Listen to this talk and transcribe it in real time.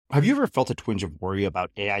Have you ever felt a twinge of worry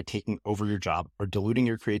about AI taking over your job or diluting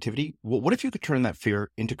your creativity? Well, what if you could turn that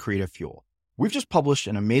fear into creative fuel? We've just published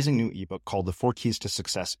an amazing new ebook called The 4 Keys to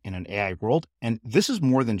Success in an AI World, and this is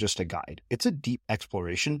more than just a guide. It's a deep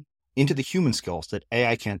exploration into the human skills that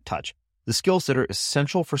AI can't touch, the skills that are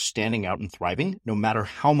essential for standing out and thriving, no matter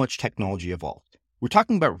how much technology evolves. We're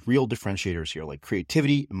talking about real differentiators here, like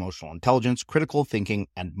creativity, emotional intelligence, critical thinking,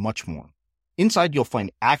 and much more. Inside, you'll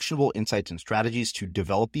find actionable insights and strategies to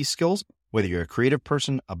develop these skills, whether you're a creative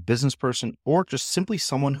person, a business person, or just simply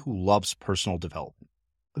someone who loves personal development.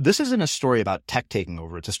 This isn't a story about tech taking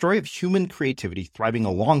over. It's a story of human creativity thriving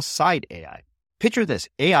alongside AI. Picture this,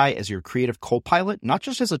 AI as your creative co-pilot, not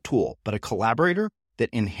just as a tool, but a collaborator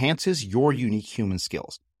that enhances your unique human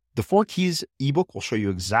skills. The 4 Keys ebook will show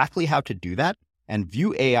you exactly how to do that and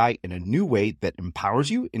view AI in a new way that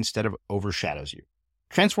empowers you instead of overshadows you.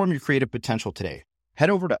 Transform your creative potential today. Head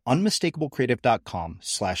over to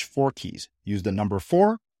unmistakablecreative.com/4keys. Use the number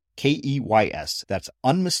 4, KEYS. That's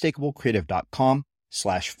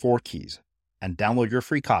unmistakablecreative.com/4keys and download your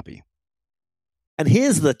free copy. And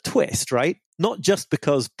here's the twist, right? Not just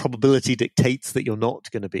because probability dictates that you're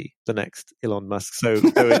not going to be the next Elon Musk. So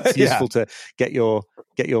it's useful to get your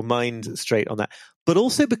mind straight on that. But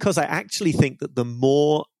also because I actually think that the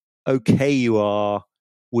more okay you are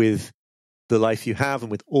with the life you have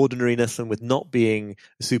and with ordinariness and with not being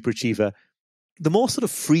a superachiever, the more sort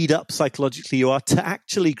of freed up psychologically you are to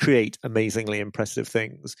actually create amazingly impressive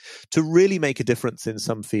things, to really make a difference in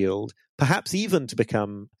some field, perhaps even to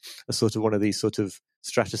become a sort of one of these sort of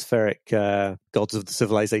stratospheric gods of the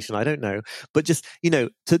civilization. I don't know. But just,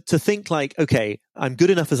 to think like, okay, I'm good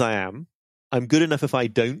enough as I am. I'm good enough if I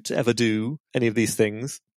don't ever do any of these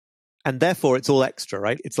things. And therefore, it's all extra,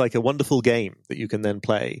 right? It's like a wonderful game that you can then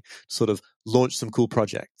play, sort of launch some cool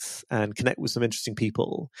projects and connect with some interesting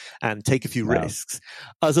people and take a few risks,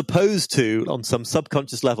 as opposed to, on some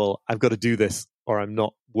subconscious level, I've got to do this or I'm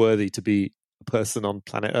not worthy to be a person on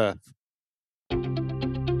planet Earth.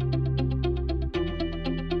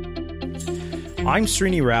 I'm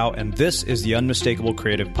Srini Rao, and this is the Unmistakable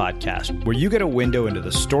Creative Podcast, where you get a window into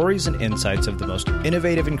the stories and insights of the most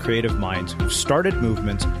innovative and creative minds who've started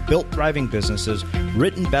movements, built thriving businesses,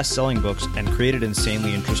 written best-selling books, and created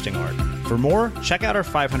insanely interesting art. For more, check out our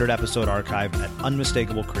 500-episode archive at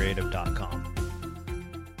unmistakablecreative.com.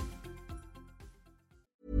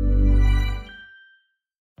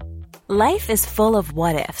 Life is full of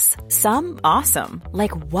what-ifs. Some awesome,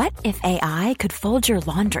 like what if AI could fold your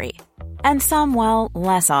laundry? And some, well,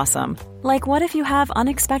 less awesome. Like what if you have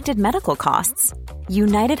unexpected medical costs?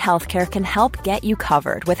 United Healthcare can help get you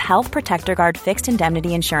covered with Health Protector Guard fixed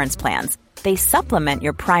indemnity insurance plans. They supplement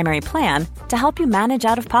your primary plan to help you manage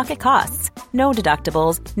out-of-pocket costs. No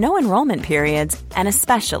deductibles, no enrollment periods, and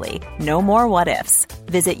especially no more what-ifs.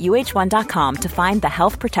 Visit uh1.com to find the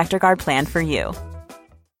Health Protector Guard plan for you.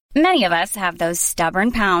 Many of us have those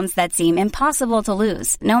stubborn pounds that seem impossible to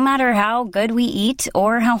lose, no matter how good we eat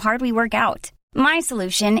or how hard we work out. My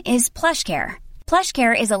solution is PlushCare.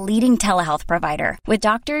 PlushCare is a leading telehealth provider with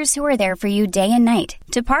doctors who are there for you day and night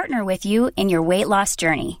to partner with you in your weight loss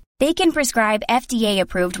journey. They can prescribe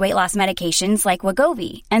FDA-approved weight loss medications like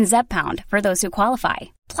Wegovy and Zepbound for those who qualify.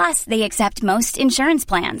 Plus, they accept most insurance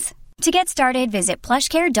plans. To get started, visit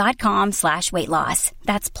plushcare.com/weightloss.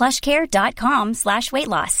 That's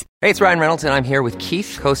plushcare.com/weightloss. Hey, it's Ryan Reynolds, and I'm here with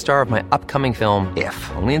Keith, co-star of my upcoming film, If,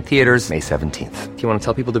 only in theaters May 17th. Do you want to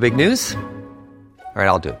tell people the big news? All right,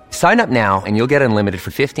 I'll do it. Sign up now and you'll get unlimited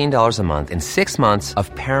for $15 a month and 6 months of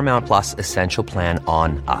Paramount Plus Essential Plan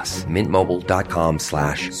on us.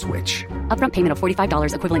 MintMobile.com/switch. Upfront payment of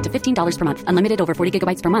 $45 equivalent to $15 per month. Unlimited over 40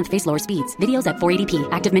 gigabytes per month. Face lower speeds. Videos at 480p.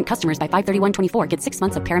 Active Mint customers by 531.24 get 6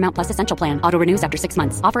 months of Paramount Plus Essential Plan. Auto renews after 6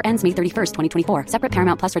 months. Offer ends May 31st, 2024. Separate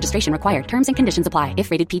Paramount Plus registration required. Terms and conditions apply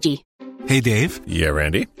if rated PG. Hey, Dave. Yeah,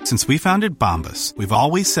 Randy. Since we founded Bombas, we've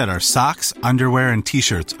always said our socks, underwear, and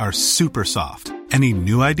T-shirts are super soft. Any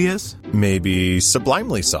new ideas? Maybe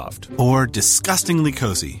sublimely soft. Or disgustingly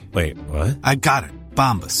cozy. Wait, what? I got it.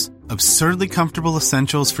 Bombas. Absurdly comfortable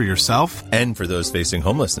essentials for yourself and for those facing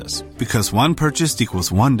homelessness. Because one purchased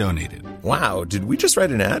equals one donated. Wow, did we just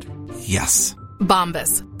write an ad? Yes.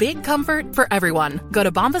 Bombas. Big comfort for everyone. Go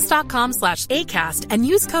to bombas.com/ACAST and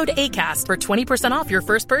use code ACAST for 20% off your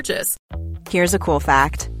first purchase. Here's a cool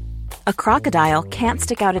fact. A crocodile can't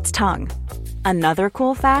stick out its tongue. Another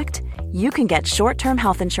cool fact, you can get short-term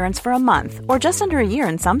health insurance for a month or just under a year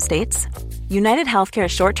in some states. United Healthcare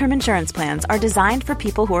short-term insurance plans are designed for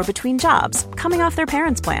people who are between jobs, coming off their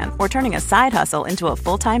parents' plan, or turning a side hustle into a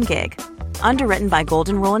full-time gig. Underwritten by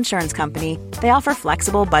Golden Rule Insurance Company, they offer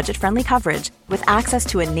flexible, budget-friendly coverage with access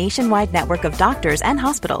to a nationwide network of doctors and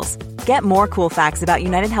hospitals. Get more cool facts about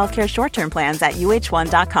United Healthcare short-term plans at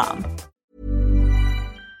uh1.com.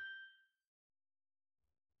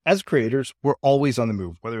 As creators, we're always on the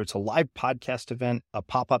move. Whether it's a live podcast event, a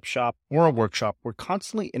pop-up shop, or a workshop, we're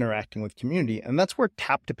constantly interacting with community, and that's where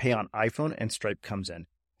Tap to Pay on iPhone and Stripe comes in.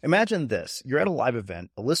 Imagine this. You're at a live event,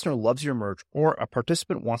 a listener loves your merch, or a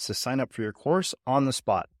participant wants to sign up for your course on the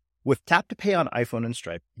spot. With Tap to Pay on iPhone and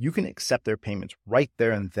Stripe, you can accept their payments right there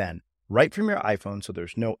and then, right from your iPhone, so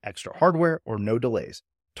there's no extra hardware or no delays.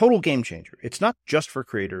 Total game changer. It's not just for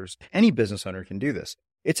creators. Any business owner can do this.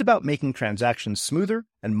 It's about making transactions smoother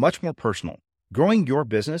and much more personal, growing your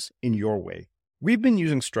business in your way. We've been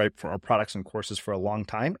using Stripe for our products and courses for a long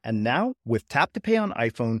time, and now with Tap to Pay on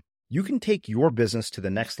iPhone, you can take your business to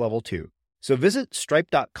the next level too. So visit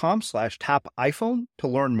stripe.com/tapiphone to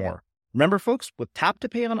learn more. Remember, folks, with Tap to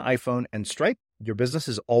Pay on iPhone and Stripe, your business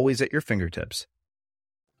is always at your fingertips.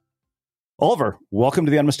 Oliver, welcome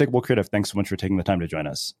to the Unmistakable Creative. Thanks so much for taking the time to join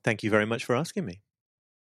us. Thank you very much for asking me.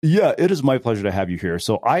 Yeah, it is my pleasure to have you here.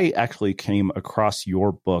 So I actually came across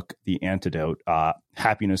your book, The Antidote,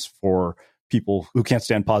 Happiness for People Who Can't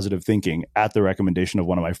Stand Positive Thinking, at the recommendation of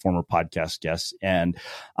one of my former podcast guests. And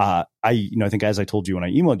I think as I told you when I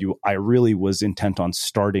emailed you, I really was intent on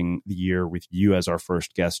starting the year with you as our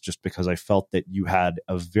first guest, just because I felt that you had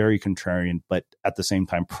a very contrarian, but at the same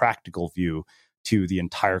time practical view to the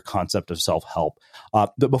entire concept of self-help.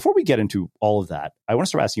 But before we get into all of that, I want to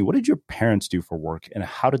start asking you, what did your parents do for work, and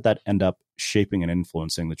how did that end up shaping and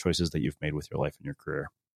influencing the choices that you've made with your life and your career?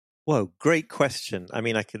 Whoa, great question. I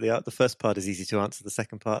mean, the first part is easy to answer. The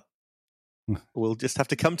second part will just have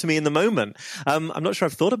to come to me in the moment. I'm not sure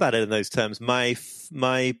I've thought about it in those terms. My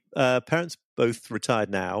parents both retired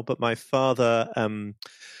now, but my father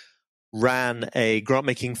ran a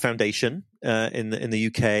grant-making foundation in the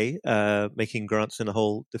UK, making grants in a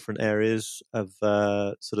whole different areas of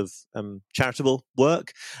charitable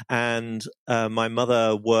work. And my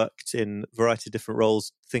mother worked in a variety of different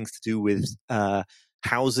roles, things to do with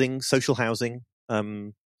housing, social housing,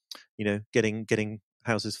 getting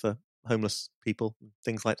houses for homeless people,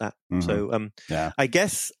 things like that. Mm-hmm. So I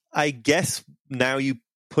guess now you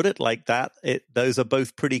put it like that, those are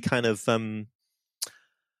both pretty kind of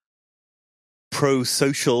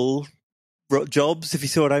pro-social jobs, if you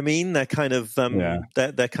see what I mean. They're kind of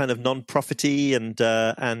they're kind of non-profity and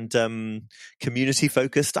community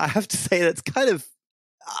focused. I have to say that's kind of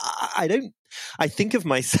I think of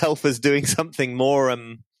myself as doing something more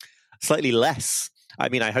slightly less. I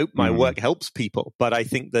mean, I hope my work helps people, but I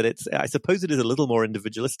think that I suppose it is a little more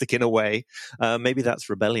individualistic in a way. Maybe that's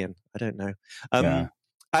rebellion. I don't know.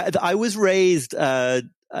 I was raised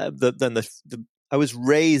I was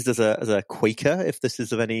raised as a Quaker, if this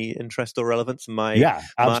is of any interest or relevance.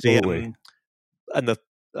 Absolutely.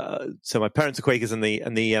 So my parents are Quakers, and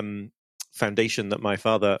the foundation that my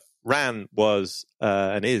father ran was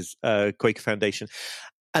and is a Quaker foundation.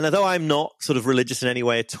 And although I'm not sort of religious in any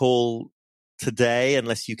way at all today,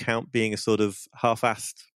 unless you count being a sort of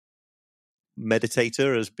half-assed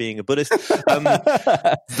meditator as being a Buddhist,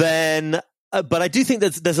 then. But I do think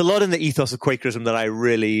there's a lot in the ethos of Quakerism that I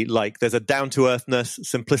really like. There's a down-to-earthness,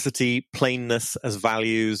 simplicity, plainness as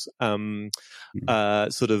values,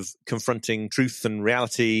 sort of confronting truth and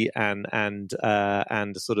reality, and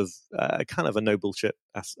sort of kind of a nobleship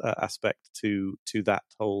aspect to that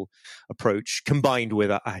whole approach, combined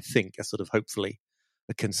with, I think, a sort of hopefully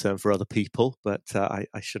a concern for other people. But I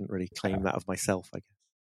shouldn't really claim that of myself, I guess.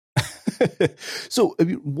 So,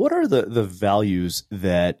 what are the values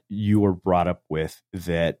that you were brought up with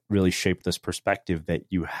that really shaped this perspective that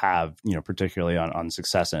you have, particularly on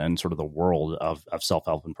success and sort of the world of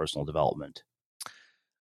self-help and personal development?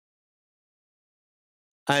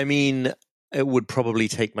 I mean, it would probably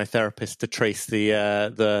take my therapist to trace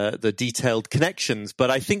the detailed connections,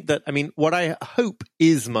 but I think that, what I hope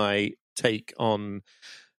is my take on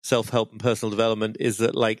self-help and personal development is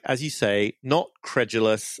that, like, as you say, not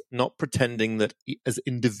credulous, not pretending that as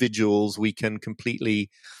individuals we can completely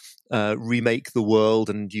remake the world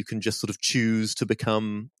and you can just sort of choose to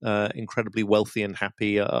become incredibly wealthy and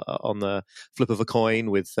happy on the flip of a coin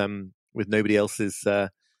with nobody else's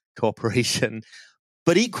cooperation.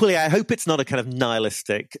 But equally, I hope it's not a kind of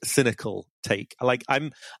nihilistic, cynical take. Like,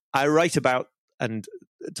 I write about and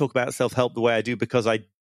talk about self-help the way I do because I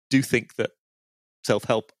do think that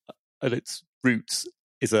self-help at its roots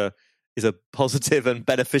is a positive and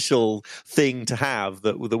beneficial thing to have,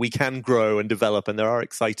 that we can grow and develop, and there are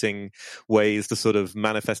exciting ways to sort of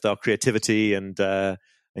manifest our creativity and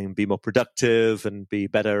and be more productive and be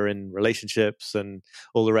better in relationships and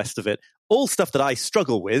all the rest of it. All stuff that I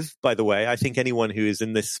struggle with, by the way. I think anyone who is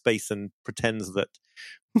in this space and pretends that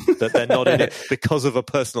they're not in it because of a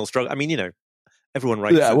personal struggle. I mean, everyone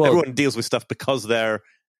writes, everyone deals with stuff because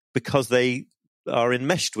they are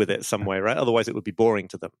enmeshed with it some way, right? Otherwise it would be boring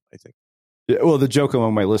to them, I think. Well, the joke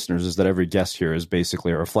among my listeners is that every guest here is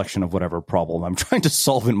basically a reflection of whatever problem I'm trying to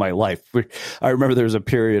solve in my life. I remember there was a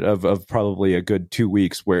period of probably a good 2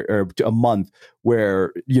 weeks or a month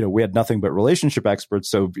where, we had nothing but relationship experts.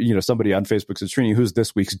 So, somebody on Facebook said, Srini, who's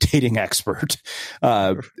this week's dating expert?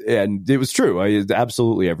 And it was true.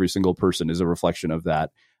 Absolutely every single person is a reflection of that.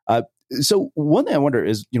 So one thing I wonder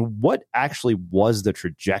is, what actually was the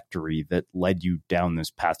trajectory that led you down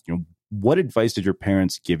this path? What advice did your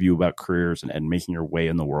parents give you about careers and making your way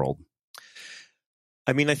in the world?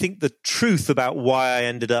 I mean, I think the truth about why I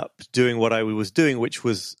ended up doing what I was doing, which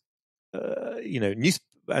was,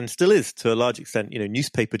 and still is to a large extent,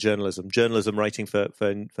 newspaper journalism writing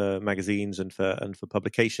for magazines and for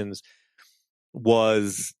publications,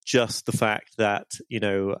 was just the fact that,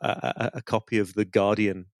 a copy of The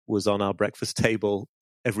Guardian was on our breakfast table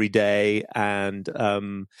every day. And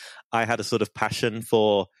I had a sort of passion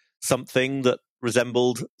for something that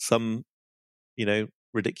resembled some,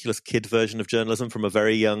 ridiculous kid version of journalism from a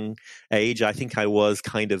very young age. I think I was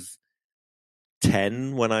kind of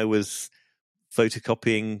 10 when I was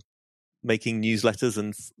photocopying, making newsletters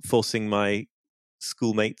and forcing my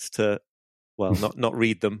schoolmates to, well, not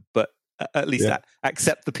read them, but at least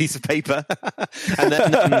accept the piece of paper.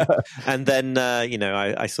 and then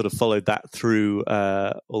I sort of followed that through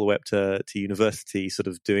all the way up to university, sort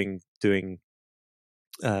of doing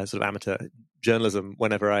sort of amateur journalism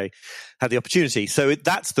whenever I had the opportunity. So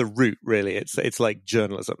that's the route, really. It's like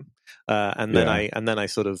journalism, and then I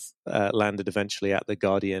sort of landed eventually at The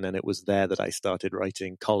Guardian, and it was there that I started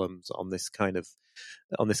writing columns on this kind of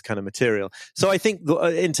material. So I think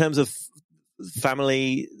in terms of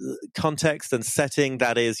family context and setting,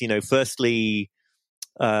 that is, firstly,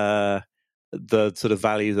 the sort of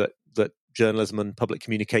value that journalism and public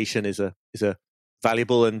communication is a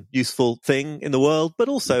valuable and useful thing in the world, but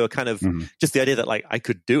also a kind of just the idea that I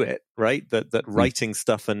could do it, right? That writing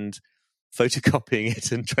stuff and photocopying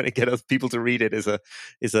it and trying to get other people to read it is a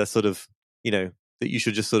sort of, that you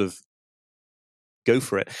should just sort of go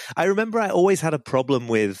for it. I remember I always had a problem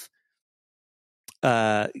with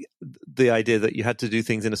the idea that you had to do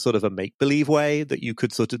things in a sort of a make-believe way, that you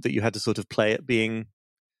had to sort of play at being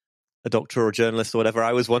a doctor or a journalist or whatever.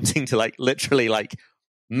 I was wanting to literally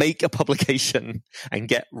make a publication and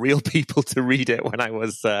get real people to read it when I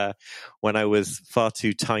was far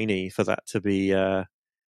too tiny for that to be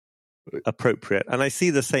appropriate. And I see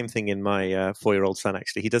the same thing in my 4-year-old son.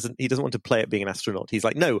 Actually, he doesn't want to play at being an astronaut. He's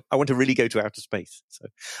like, no, I want to really go to outer space. So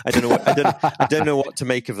I don't know what to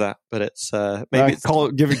make of that. But it's maybe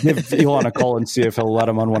give Elon a call and see if he'll let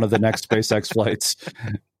him on one of the next SpaceX flights.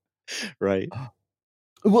 Right.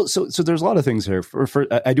 Well, so there's a lot of things here.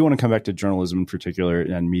 I do want to come back to journalism in particular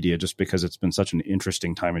and media, just because it's been such an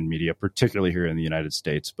interesting time in media, particularly here in the United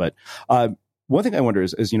States. But one thing I wonder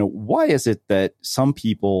is why is it that some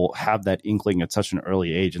people have that inkling at such an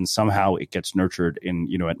early age, and somehow it gets nurtured in,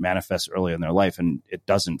 it manifests early in their life, and it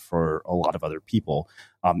doesn't for a lot of other people.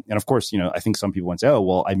 And of course, I think some people would say, oh,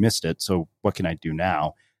 well, I missed it, so what can I do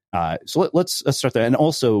now? So let's start there. And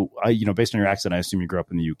also, based on your accent, I assume you grew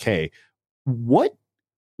up in the UK. What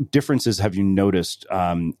differences have you noticed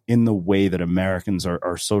in the way that Americans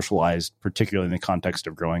are socialized, particularly in the context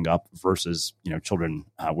of growing up versus, children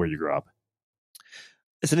where you grew up?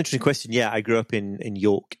 It's an interesting question. Yeah, I grew up in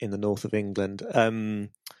York in the north of England, and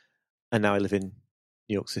now I live in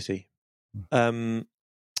New York City. I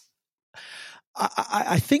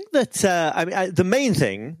think that the main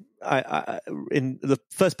thing in the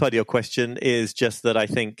first part of your question is just that I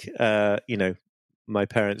think my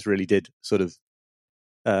parents really did sort of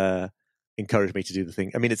encourage me to do the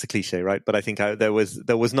thing. I mean, it's a cliche, right? But I think there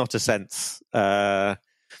was not a sense that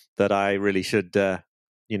I really should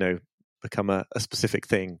become a specific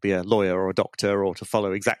thing, be a lawyer or a doctor, or to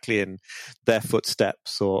follow exactly in their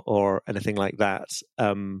footsteps or anything like that.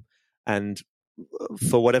 And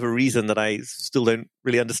for whatever reason that I still don't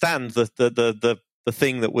really understand, the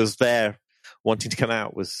thing that was there wanting to come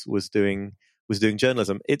out was doing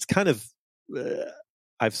journalism. It's kind of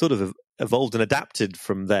I've sort of evolved and adapted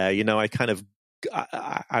from there.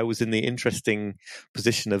 I was in the interesting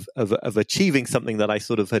position of achieving something that I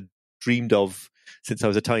sort of had dreamed of since I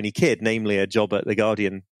was a tiny kid, namely a job at The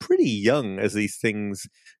Guardian, pretty young as these things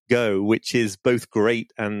go, which is both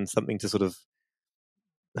great and something to sort of,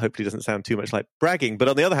 hopefully doesn't sound too much like bragging. But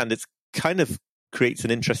on the other hand, it's kind of creates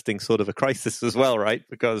an interesting sort of a crisis as well, right?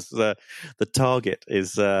 Because the target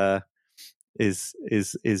is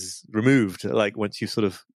removed. Like once you've sort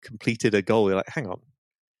of completed a goal, you're like, hang on,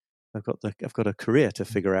 I've got a career to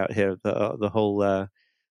figure out here. The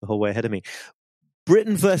whole way ahead of me.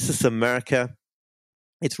 Britain versus America.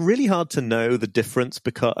 It's really hard to know the difference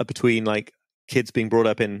between like kids being brought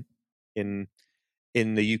up in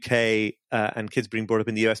the UK and kids being brought up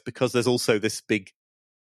in the US, because there's also this big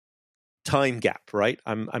time gap, right?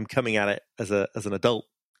 I'm coming at it as an adult,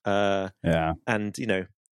 and you know,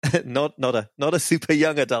 not a super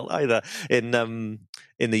young adult either in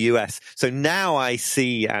the US. So now I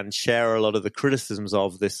see and share a lot of the criticisms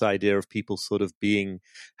of this idea of people sort of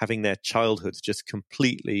having their childhoods just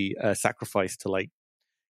completely sacrificed to like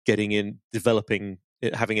getting in, developing,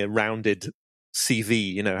 having a rounded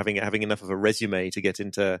CV, you know, having enough of a resume to get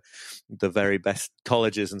into the very best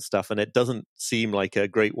colleges and stuff. And it doesn't seem like a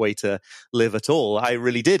great way to live at all. I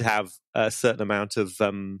really did have a certain amount of,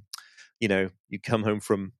 you know, you come home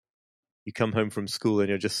from school and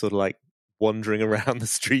you're just sort of like wandering around the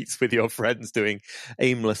streets with your friends doing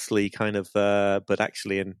aimlessly kind of, but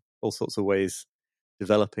actually in all sorts of ways,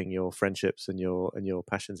 developing your friendships and your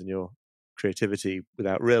passions and your creativity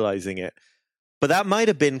without realizing it. But that might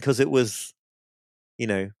have been because it was, you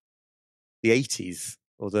know, the 80s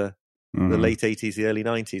or the late 80s, the early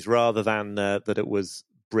 90s, rather than that it was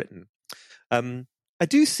Britain. I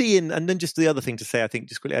do see and then just the other thing to say, I think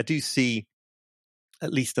just quickly, I do see,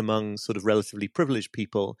 at least among sort of relatively privileged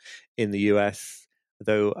people in the US,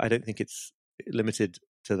 though I don't think it's limited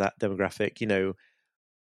to that demographic, you know,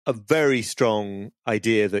 a very strong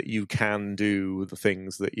idea that you can do the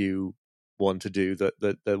things that you want to do,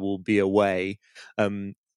 that there will be a way.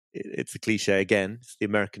 It's a cliche again. It's the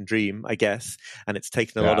American dream, I guess, and it's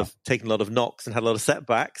taken a lot of knocks and had a lot of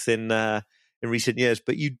setbacks in recent years.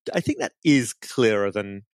 But I think that is clearer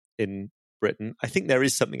than in Britain. I think there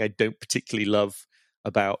is something I don't particularly love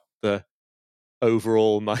about the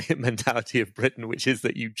overall mentality of Britain, which is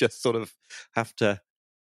that you just sort of have to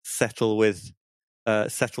settle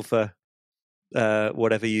for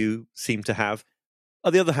whatever you seem to have.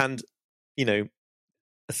 On the other hand, you know,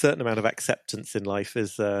 a certain amount of acceptance in life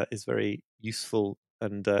is very useful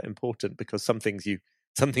and important, because some things you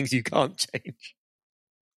can't change.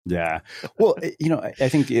 Yeah. Well, you know, I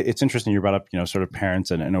think it's interesting you brought up, you know, sort of parents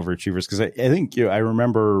and overachievers, because I think, you know, I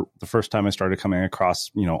remember the first time I started coming across,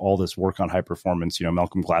 you know, all this work on high performance, you know,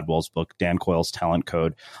 Malcolm Gladwell's book, Dan Coyle's Talent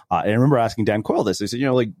Code. And I remember asking Dan Coyle this. I said, you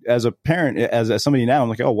know, like as a parent, as somebody now, I'm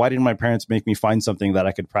like, oh, why didn't my parents make me find something that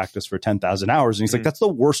I could practice for 10,000 hours? And he's like, that's the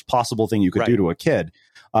worst possible thing you could do to a kid.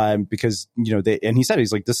 Because, you know, and he said,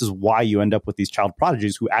 he's like, this is why you end up with these child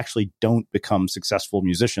prodigies who actually don't become successful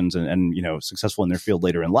musicians and you know, successful in their field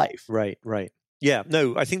later in life. Right. Yeah,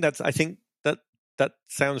 no, I think that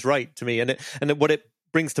sounds right to me. And what it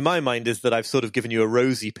brings to my mind is that I've sort of given you a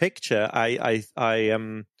rosy picture. I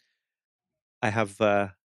have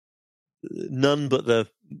none but the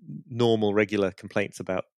normal, regular complaints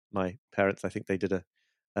about my parents. I think they did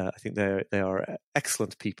I think they are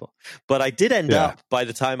excellent people. But I did end up, by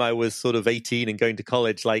the time I was sort of 18 and going to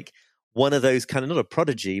college, like one of those kind of, not a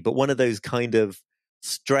prodigy, but one of those kind of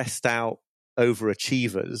stressed out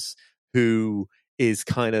overachievers who is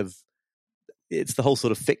kind of, it's the whole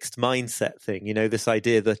sort of fixed mindset thing, you know, this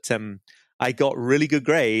idea that I got really good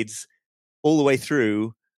grades all the way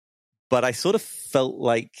through, but I sort of felt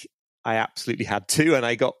like I absolutely had to, and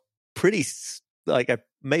I got pretty, like I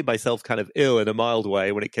made myself kind of ill in a mild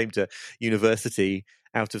way when it came to university,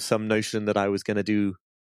 out of some notion that I was going to do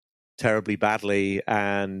terribly badly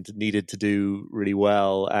and needed to do really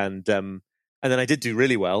well, and then I did do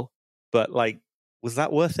really well, but like, was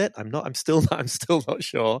that worth it? I'm still not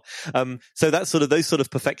sure. So that's sort of those sort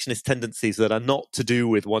of perfectionist tendencies that are not to do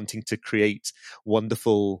with wanting to create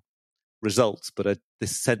wonderful results, but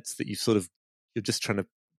this sense that you're just trying to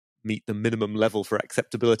meet the minimum level for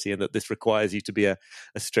acceptability, and that this requires you to be a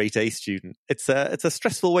straight A student. It's a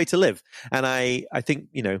stressful way to live, and I think,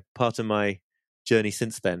 you know, part of my journey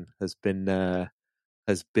since then has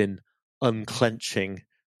been unclenching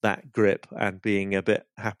that grip and being a bit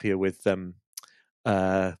happier with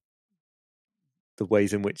the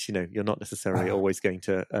ways in which, you know, you're not necessarily always going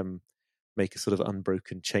to make a sort of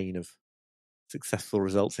unbroken chain of successful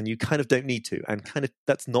results, and you kind of don't need to, and kind of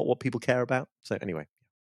that's not what people care about. So anyway.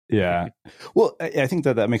 Yeah. Well, I think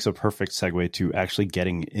that makes a perfect segue to actually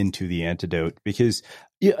getting into the antidote, because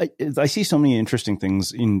I see so many interesting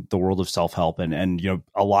things in the world of self-help and, you know,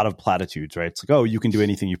 a lot of platitudes, right? It's like, oh, you can do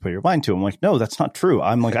anything you put your mind to. I'm like, no, that's not true.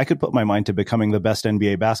 I'm like, I could put my mind to becoming the best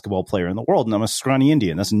NBA basketball player in the world, and I'm a scrawny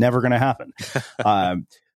Indian. That's never going to happen.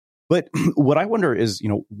 But what I wonder is,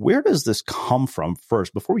 where does this come from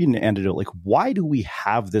first? Before we get into antidote, like, why do we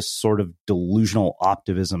have this sort of delusional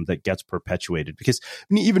optimism that gets perpetuated? Because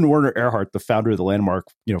even Werner Erhard, the founder of the Landmark,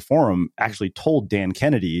 Forum, actually told Dan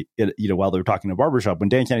Kennedy, while they were talking to Barbershop, when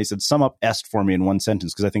Dan Kennedy said, "Sum up EST for me in one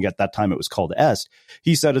sentence," because I think at that time it was called EST.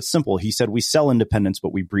 He said it's simple. He said, "We sell independence,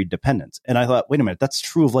 but we breed dependence." And I thought, wait a minute, that's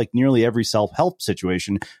true of like nearly every self-help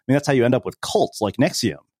situation. I mean, that's how you end up with cults like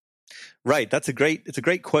NXIVM. Right. It's a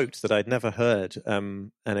great quote that I'd never heard.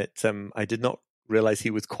 And I did not realize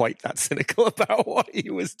he was quite that cynical about what he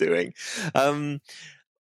was doing.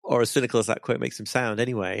 Or as cynical as that quote makes him sound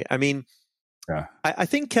anyway. I mean, yeah. I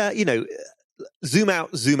think, zoom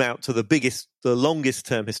out to the longest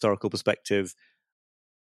term historical perspective.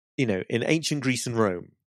 In ancient Greece and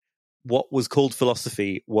Rome, what was called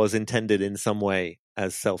philosophy was intended in some way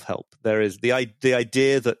as self-help. There is the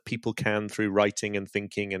idea that people can, through writing and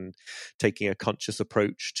thinking and taking a conscious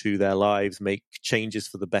approach to their lives, make changes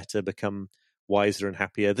for the better, become wiser and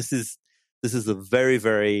happier. This is a very,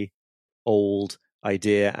 very old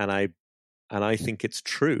idea, and I think it's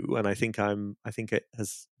true, and I think it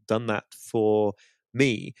has done that for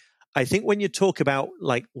me. I think when you talk about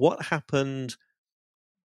like what happened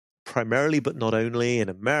primarily, but not only, in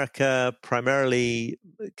America, primarily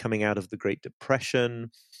coming out of the Great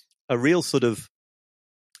Depression, a real sort of,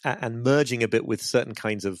 and merging a bit with certain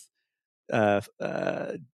kinds of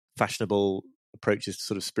fashionable approaches to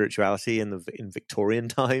sort of spirituality in Victorian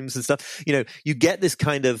times and stuff. You get this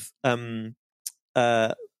kind of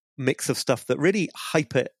mix of stuff that really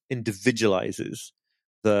hyper individualizes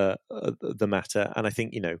the matter. And I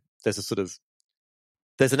think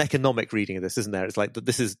there's an economic reading of this, isn't there? It's like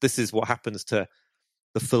this is what happens to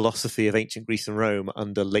the philosophy of ancient Greece and Rome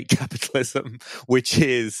under late capitalism, which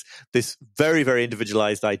is this very, very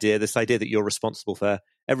individualized idea, this idea that you're responsible for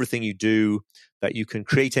everything you do, that you can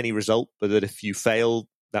create any result, but that if you fail,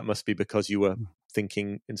 that must be because you were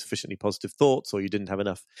thinking insufficiently positive thoughts or you didn't have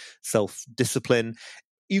enough self-discipline.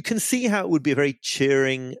 You can see how it would be a very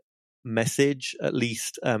cheering message, at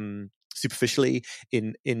least superficially,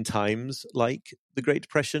 in times like the Great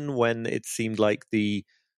Depression, when it seemed like the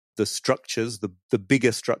structures, the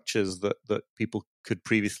bigger structures that people could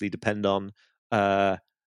previously depend on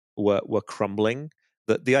were crumbling.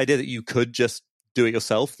 That the idea that you could just do it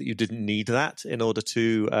yourself, that you didn't need that in order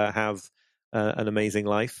to have an amazing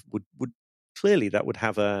life, would clearly that would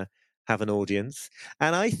have an audience.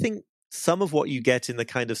 And I think some of what you get in the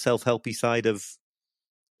kind of self-helpy side of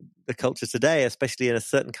the culture today, especially in a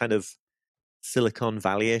certain kind of Silicon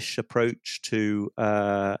Valley-ish approach to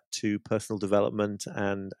personal development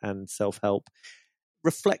and self-help,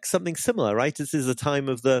 reflects something similar, right? This is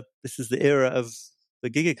the era of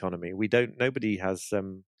the gig economy. Nobody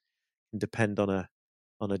can depend on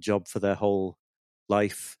a job for their whole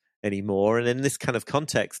life anymore. And in this kind of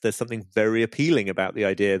context, there's something very appealing about the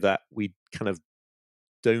idea that we kind of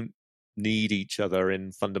don't need each other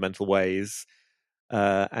in fundamental ways,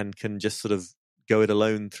 and can just sort of go it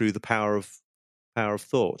alone through the power of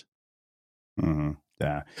thought. Mm-hmm.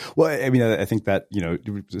 Yeah. Well, I mean, I think that,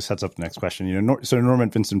 sets up the next question. So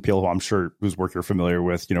Norman Vincent Peale, who I'm sure whose work you're familiar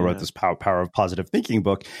with, wrote this Power of Positive Thinking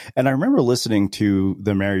book. And I remember listening to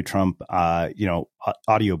the Mary Trump,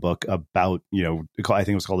 audiobook about, I think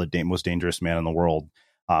it was called The Most Dangerous Man in the World,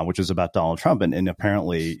 which was about Donald Trump. And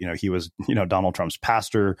apparently, he was, Donald Trump's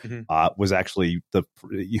pastor, was actually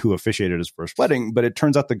who officiated his first wedding. But it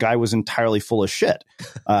turns out the guy was entirely full of shit.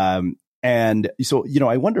 And so,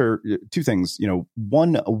 I wonder two things.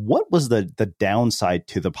 One, what was the downside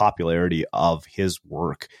to the popularity of his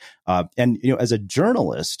work? And, as a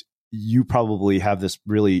journalist, you probably have this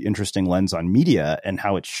really interesting lens on media and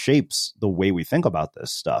how it shapes the way we think about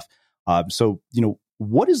this stuff. So,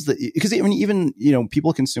 what is because I mean, even,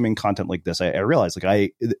 people consuming content like this, I realize,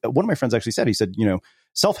 like one of my friends actually said, he said,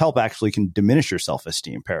 self-help actually can diminish your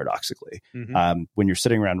self-esteem paradoxically, when you're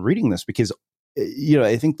sitting around reading this, because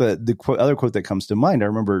I think the other quote that comes to mind, I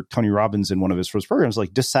remember Tony Robbins in one of his first programs,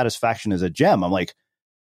 like, dissatisfaction is a gem. I'm like,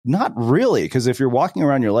 not really, because if you're walking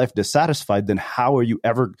around your life dissatisfied, then how are you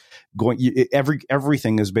ever going?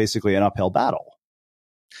 Everything is basically an uphill battle.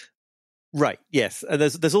 Right. Yes. And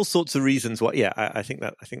there's all sorts of reasons why. Yeah, I think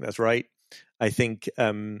that's right. I think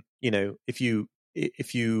if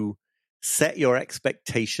you set your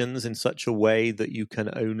expectations in such a way that you can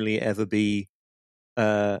only ever be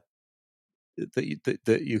that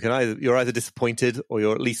you can you're either disappointed or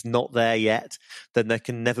you're at least not there yet, then there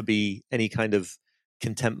can never be any kind of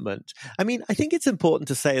contentment. I mean, I think it's important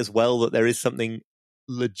to say as well that there is something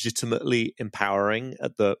legitimately empowering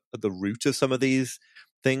at the root of some of these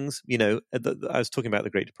things. I was talking about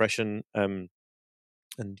the Great Depression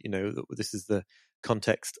this is the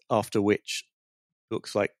context after which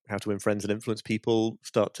books like How to Win Friends and Influence People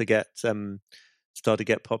start to get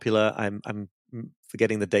popular. I'm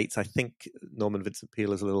forgetting the dates. I think Norman Vincent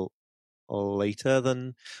Peale is a little later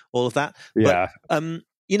than all of that. Yeah. But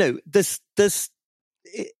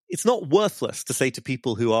it's not worthless to say to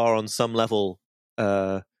people who are on some level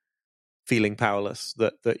feeling powerless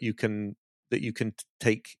that you can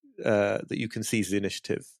seize the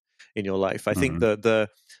initiative in your life. I think the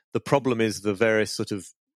problem is the various sort of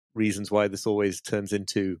reasons why this always turns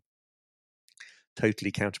into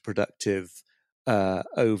totally counterproductive,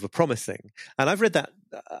 over-promising. And I've read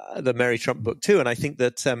the Mary Trump book too, and I think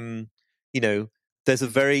that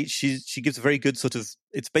there's she gives a very good sort of,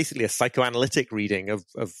 it's basically a psychoanalytic reading of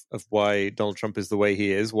why Donald Trump is the way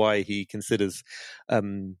he is, why he considers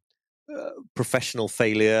professional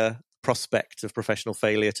failure, prospect of professional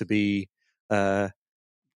failure to be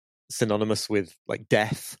synonymous with like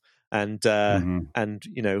death, and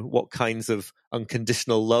what kinds of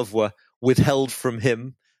unconditional love were withheld from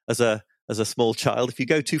him as a small child. If you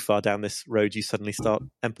go too far down this road, you suddenly start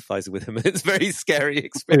empathizing with him, and it's a very scary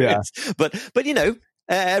experience. Yeah. But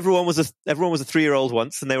everyone was a 3-year-old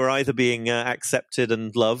once, and they were either being accepted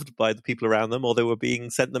and loved by the people around them, or they were being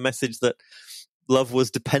sent the message that love was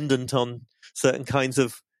dependent on certain kinds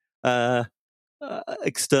of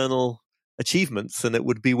external achievements, and it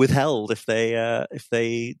would be withheld if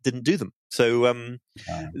they didn't do them. So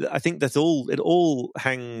I think it all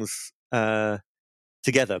hangs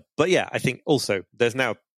together. But yeah, I think also there's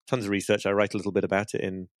now tons of research. I write a little bit about it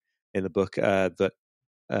in the book, that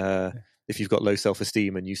if you've got low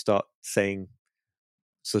self-esteem and you start saying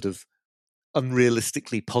sort of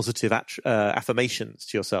unrealistically positive affirmations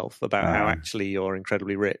to yourself about how actually you're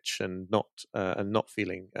incredibly rich and not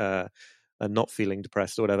feeling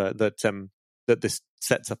depressed or whatever, that this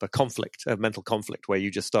sets up a mental conflict where you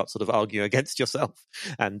just start sort of arguing against yourself,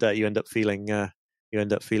 and you end up feeling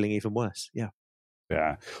even worse. Yeah.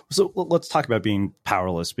 So let's talk about being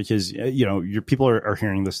powerless, because, your people are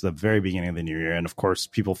hearing this at the very beginning of the new year. And of course,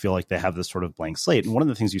 people feel like they have this sort of blank slate. And one of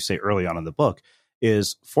the things you say early on in the book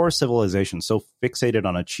is, for a civilization so fixated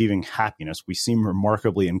on achieving happiness, we seem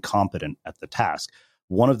remarkably incompetent at the task.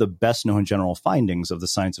 One of the best known general findings of the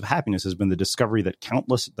science of happiness has been the discovery that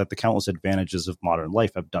the countless advantages of modern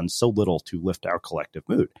life have done so little to lift our collective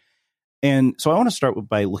mood. And so I want to start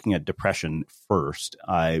by looking at depression first.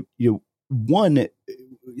 One,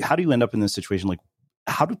 how do you end up in this situation? Like,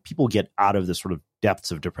 how do people get out of the sort of depths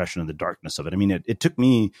of depression and the darkness of it? I mean, it took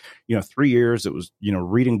me, 3 years. It was,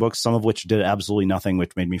 reading books, some of which did absolutely nothing,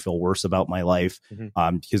 which made me feel worse about my life,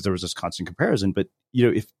 because there was this constant comparison. But,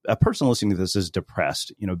 if a person listening to this is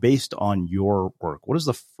depressed, based on your work, what is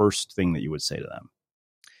the first thing that you would say to them?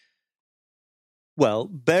 Well,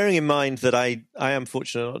 bearing in mind that I am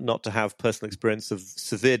fortunate not to have personal experience of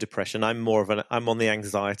severe depression, I'm on the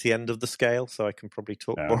anxiety end of the scale, so I can probably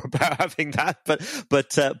talk more about having that.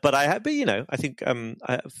 But I think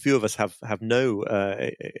a few of us have no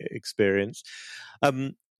experience,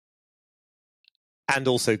 and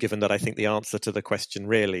also given that I think the answer to the question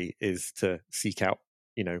really is to seek out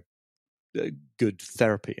good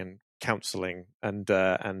therapy and counselling, and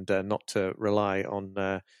not to rely on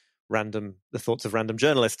the thoughts of random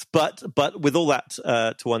journalists. But with all that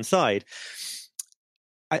to one side,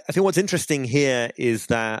 I think what's interesting here is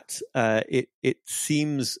that it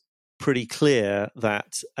seems pretty clear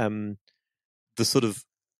that the sort of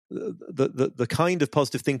the kind of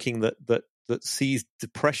positive thinking that sees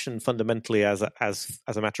depression fundamentally as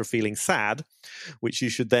a matter of feeling sad, which you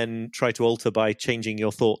should then try to alter by changing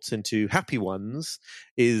your thoughts into happy ones,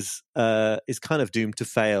 is kind of doomed to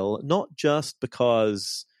fail. Not just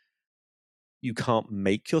because you can't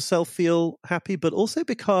make yourself feel happy, but also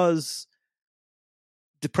because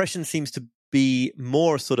depression seems to be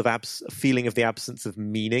more sort of a feeling of the absence of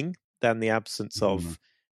meaning than the absence of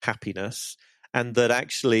happiness, and that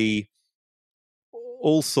actually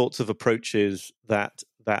all sorts of approaches that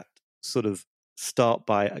sort of start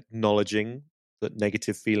by acknowledging that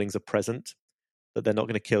negative feelings are present, that they're not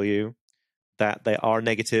going to kill you, that they are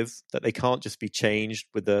negative, that they can't just be changed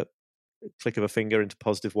with the click of a finger into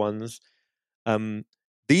positive ones.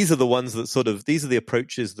 These are the ones that these are the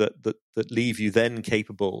approaches that leave you then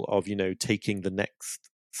capable of, taking the next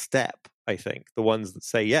step. I think the ones that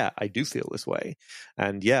say, yeah, I do feel this way.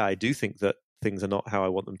 And yeah, I do think that things are not how I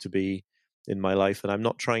want them to be in my life. And I'm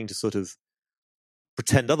not trying to sort of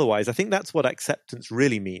pretend otherwise. I think that's what acceptance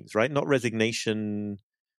really means, right? Not resignation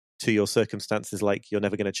to your circumstances like you're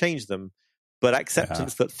never going to change them, but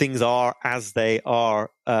acceptance that things are as they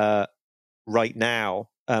are right now.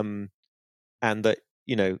 And that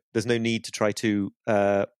there's no need to try to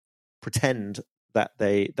pretend that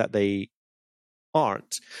they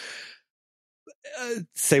aren't.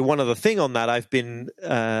 Say one other thing on that, I've been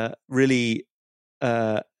really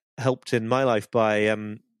helped in my life by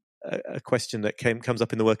a question that comes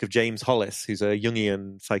up in the work of James Hollis, who's a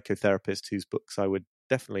Jungian psychotherapist whose books I would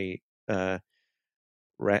definitely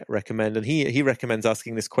recommend. And he recommends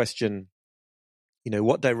asking this question,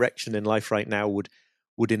 what direction in life right now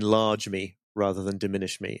would enlarge me rather than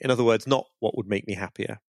diminish me? In other words, not what would make me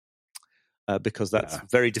happier, because that's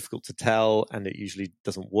very difficult to tell and it usually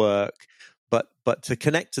doesn't work. But to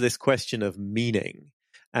connect to this question of meaning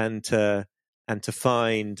and to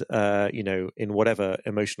find, in whatever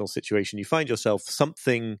emotional situation you find yourself,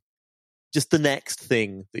 something, just the next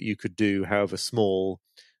thing that you could do, however small,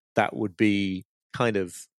 that would be kind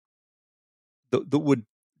of that would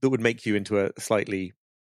make you into a slightly,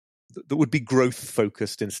 that would be growth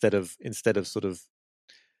focused instead of sort of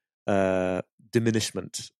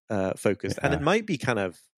diminishment focused. And it might be kind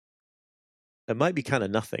of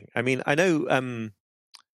nothing. I mean, I know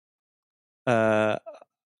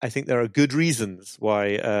I think there are good reasons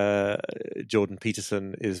why Jordan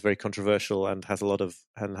Peterson is very controversial and has a lot of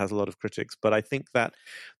critics. But I think that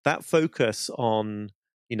focus on,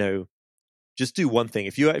 just do one thing.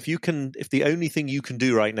 If the only thing you can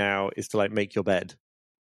do right now is to like make your bed,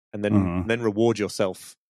 and then reward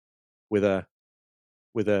yourself with a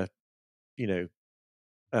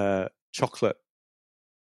chocolate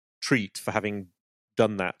treat for having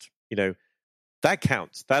done that, that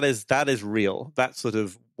counts. That is real. That's sort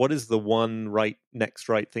of what is the one next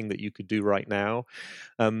right thing that you could do right now.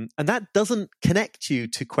 And that doesn't connect you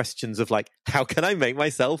to questions of like, how can I make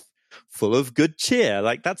myself full of good cheer?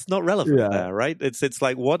 Like that's not relevant there, right? It's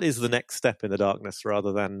like, what is the next step in the darkness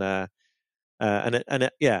rather than,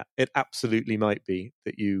 it absolutely might be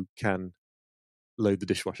that you can load the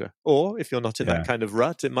dishwasher. Or if you're not in that kind of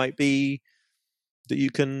rut, it might be that you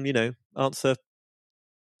can, answer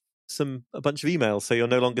a bunch of emails so you're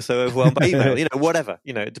no longer so overwhelmed by email. Whatever.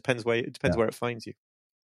 It depends where it finds you.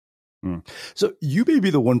 So you may be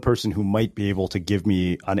the one person who might be able to give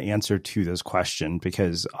me an answer to this question,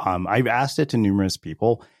 because I've asked it to numerous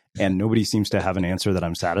people and nobody seems to have an answer that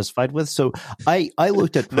I'm satisfied with. So I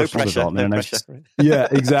looked at personal development. Yeah,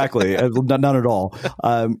 exactly. None at all.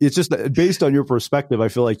 It's just that based on your perspective, I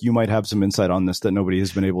feel like you might have some insight on this that nobody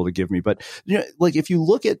has been able to give me. But like if you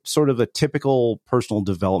look at sort of a typical personal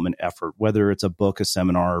development effort, whether it's a book, a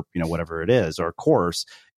seminar, whatever it is, or a course,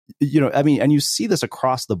 and you see this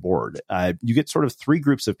across the board. You get sort of three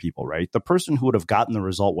groups of people, right? The person who would have gotten the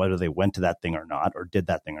result, whether they went to that thing or not, or did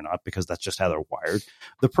that thing or not, because that's just how they're wired.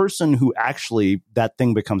 The person who actually that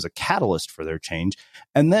thing becomes a catalyst for their change.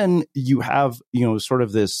 And then you have, sort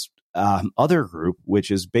of this other group, which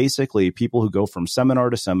is basically people who go from seminar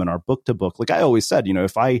to seminar, book to book. Like I always said,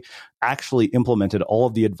 if I actually implemented all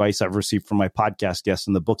of the advice I've received from my podcast guests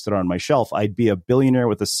and the books that are on my shelf, I'd be a billionaire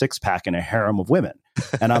with a six-pack and a harem of women.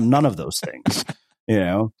 And I'm none of those things,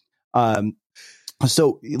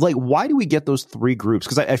 So like, why do we get those three groups?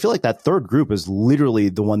 Because I feel like that third group is literally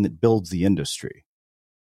the one that builds the industry.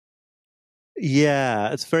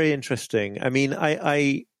 Yeah, it's very interesting. I mean,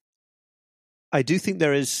 I do think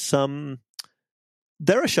there are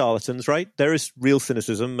charlatans, right? There is real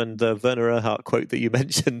cynicism, and the Werner Erhard quote that you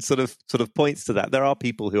mentioned sort of points to that. There are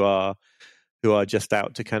people who are just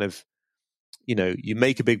out to kind of, you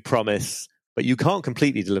make a big promise, but you can't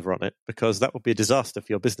completely deliver on it because that would be a disaster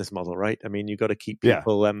for your business model, right? I mean, you've got to keep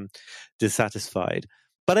people dissatisfied.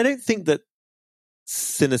 But I don't think that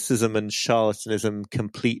cynicism and charlatanism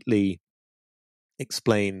completely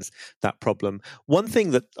explains that problem. One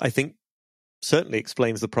thing that I think certainly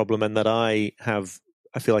explains the problem, and that I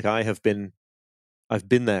feel like I've been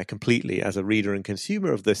there completely as a reader and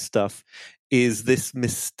consumer of this stuff, is this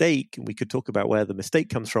mistake. We could talk about where the mistake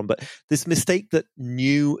comes from, but this mistake that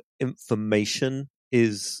new information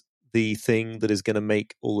is the thing that is going to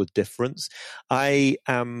make all the difference. I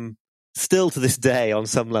am still to this day, on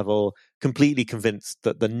some level, completely convinced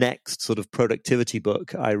that the next sort of productivity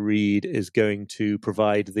book I read is going to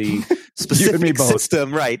provide the specific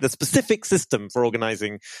system, right? The specific system for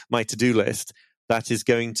organizing my to-do list that is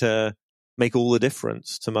going to make all the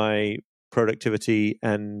difference to my productivity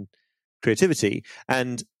and creativity.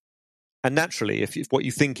 And naturally, if what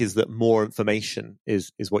you think is that more information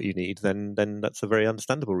is what you need, then that's a very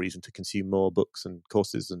understandable reason to consume more books and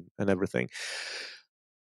courses and everything.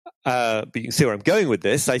 But you can see where I'm going with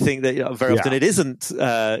this. I think that very often it isn't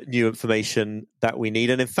new information that we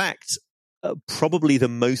need. And in fact, probably the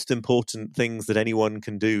most important things that anyone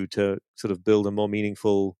can do to sort of build a more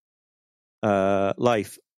meaningful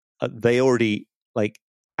life, they already like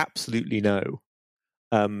absolutely no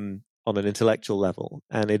on an intellectual level,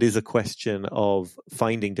 and it is a question of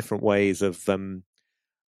finding different ways of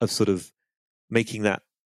sort of making that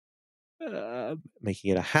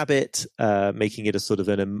making it a habit, making it a sort of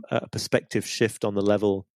a perspective shift on the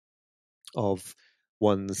level of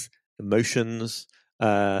one's emotions,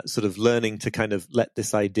 sort of learning to kind of let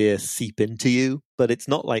this idea seep into you. But it's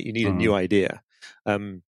not like you need a new idea.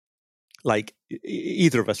 Like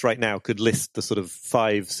either of us right now could list the sort of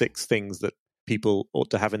 5-6 things that people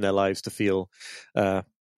ought to have in their lives to feel as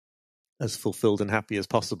fulfilled and happy as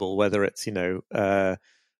possible, whether it's,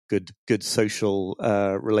 good social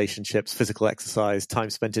relationships, physical exercise, time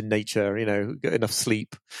spent in nature, enough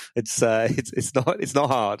sleep. It's not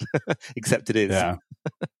hard, except it is. Yeah.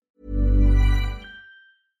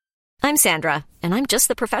 I'm Sandra, and I'm just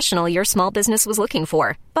the professional your small business was looking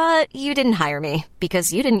for. But you didn't hire me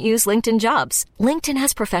because you didn't use LinkedIn Jobs. LinkedIn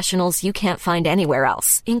has professionals you can't find anywhere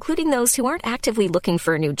else, including those who aren't actively looking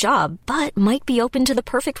for a new job, but might be open to the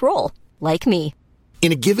perfect role, like me.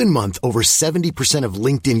 In a given month, over 70% of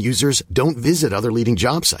LinkedIn users don't visit other leading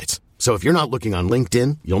job sites. So if you're not looking on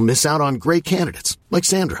LinkedIn, you'll miss out on great candidates like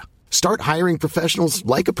Sandra. Start hiring professionals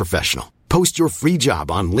like a professional. Post your free job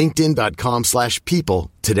on linkedin.com/people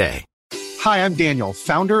today. Hi, I'm Daniel,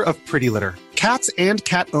 founder of Pretty Litter. Cats and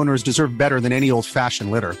cat owners deserve better than any old-fashioned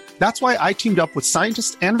litter. That's why I teamed up with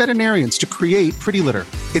scientists and veterinarians to create Pretty Litter.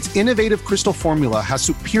 Its innovative crystal formula has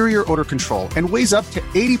superior odor control and weighs up to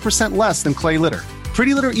 80% less than clay litter.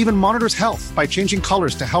 Pretty Litter even monitors health by changing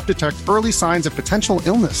colors to help detect early signs of potential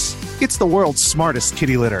illness. It's the world's smartest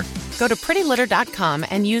kitty litter. Go to prettylitter.com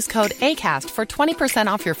and use code ACAST for 20%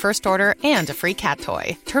 off your first order and a free cat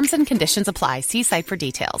toy. Terms and conditions apply. See site for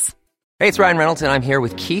details. Hey, it's Ryan Reynolds, and I'm here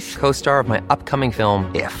with Keith, co-star of my upcoming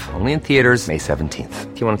film, If, only in theaters May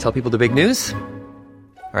 17th. Do you want to tell people the big news?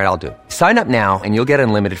 All right, I'll do it. Sign up now and you'll get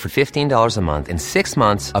unlimited for $15 a month and 6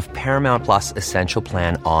 months of Paramount Plus Essential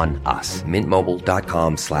Plan on us.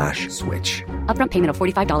 MintMobile.com/switch. Upfront payment of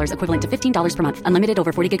 $45 equivalent to $15 per month. Unlimited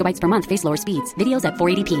over 40 gigabytes per month. Face lower speeds. Videos at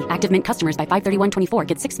 480p. Active Mint customers by 531.24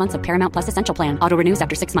 get 6 months of Paramount Plus Essential Plan. Auto renews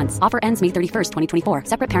after 6 months. Offer ends May 31st, 2024.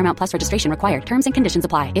 Separate Paramount Plus registration required. Terms and conditions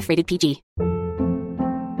apply if rated PG.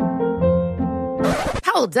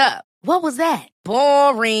 Hold up. What was that?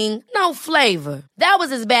 Boring. No flavor. That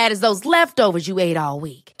was as bad as those leftovers you ate all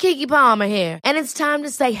week. Keke Palmer here, and it's time to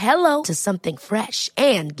say hello to something fresh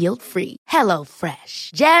and guilt-free. Hello Fresh.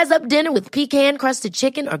 Jazz up dinner with pecan-crusted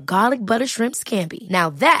chicken or garlic butter shrimp scampi. Now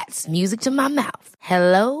that's music to my mouth.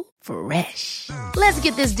 Hello Fresh. Let's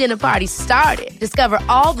get this dinner party started. Discover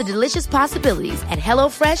all the delicious possibilities at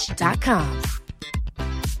HelloFresh.com.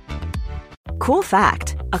 Cool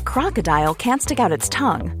fact, a crocodile can't stick out its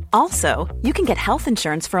tongue. Also, you can get health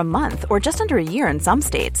insurance for a month or just under a year in some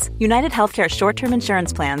states. United Healthcare short-term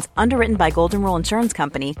insurance plans, underwritten by Golden Rule Insurance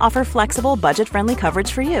Company, offer flexible, budget-friendly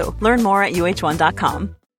coverage for you. Learn more at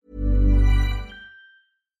UH1.com.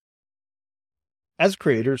 As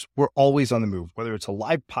creators, we're always on the move. Whether it's a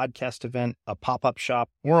live podcast event, a pop-up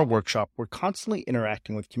shop, or a workshop, we're constantly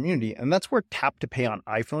interacting with community, and that's where Tap to Pay on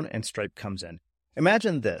iPhone and Stripe comes in.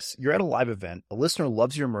 Imagine this. You're at a live event, a listener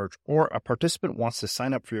loves your merch, or a participant wants to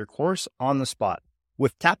sign up for your course on the spot.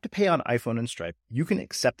 With Tap to Pay on iPhone and Stripe, you can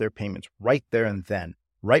accept their payments right there and then,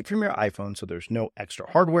 right from your iPhone, so there's no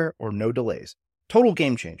extra hardware or no delays. Total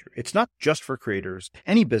game changer. It's not just for creators.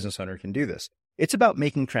 Any business owner can do this. It's about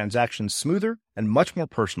making transactions smoother and much more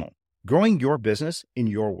personal, growing your business in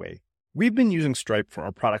your way. We've been using Stripe for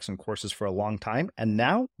our products and courses for a long time, and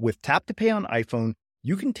now with Tap to Pay on iPhone,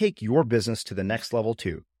 you can take your business to the next level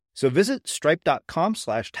too. So visit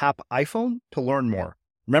stripe.com/tapiphone to learn more.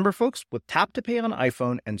 Remember, folks, with Tap to Pay on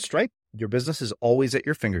iPhone and Stripe, your business is always at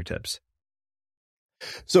your fingertips.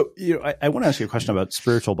 So, I want to ask you a question about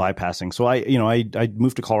spiritual bypassing. So I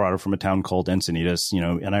moved to Colorado from a town called Encinitas,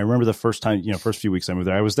 and I remember the first time, first few weeks I moved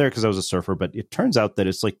there, I was there because I was a surfer, but it turns out that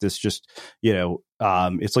it's like this just,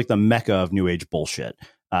 it's like the mecca of new age bullshit.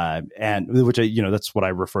 And which that's what I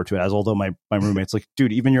refer to it as, although my roommate's like,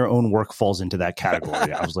 dude, even your own work falls into that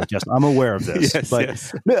category. I was like, yes, I'm aware of this.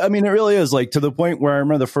 Yes. I mean, it really is like to the point where I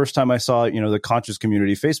remember the first time I saw, the Conscious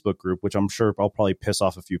Community Facebook group, which I'm sure I'll probably piss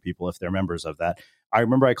off a few people if they're members of that. I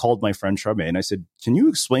remember I called my friend Charmaine and I said, can you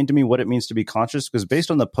explain to me what it means to be conscious? Because based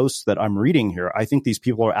on the posts that I'm reading here, I think these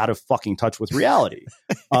people are out of fucking touch with reality.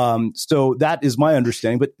 So that is my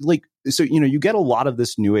understanding. But you get a lot of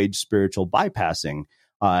this new age spiritual bypassing.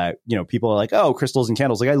 People are like, oh, crystals and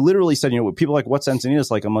candles. Like I literally said, people are like, what's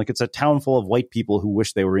Encinitas like? I'm like, it's a town full of white people who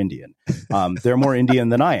wish they were Indian. They're more Indian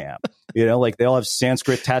than I am. Like they all have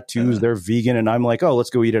Sanskrit tattoos. They're vegan. And I'm like, oh, let's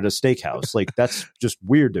go eat at a steakhouse. Like that's just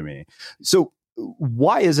weird to me. So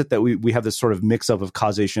why is it that we have this sort of mix up of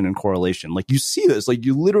causation and correlation? Like you see this, like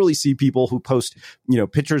you literally see people who post,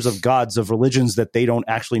 pictures of gods of religions that they don't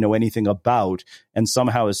actually know anything about and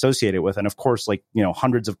somehow associate it with. And of course,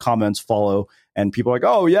 hundreds of comments follow and people are like,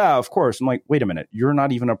 oh yeah, of course. I'm like, wait a minute, you're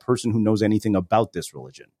not even a person who knows anything about this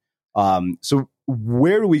religion. So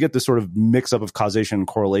where do we get this sort of mix up of causation and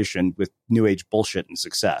correlation with new age bullshit and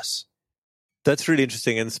success? That's really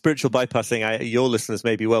interesting. And spiritual bypassing, your listeners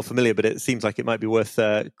may be well familiar, but it seems like it might be worth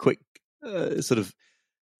a quick sort of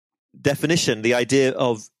definition. The idea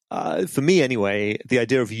of, for me anyway, the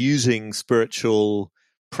idea of using spiritual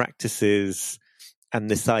practices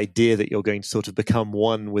and this idea that you're going to sort of become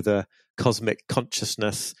one with a cosmic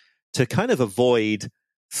consciousness to kind of avoid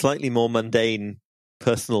slightly more mundane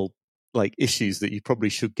personal issues that you probably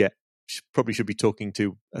should be talking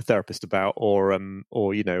to a therapist about, or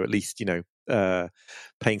at least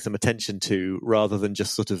paying some attention to, rather than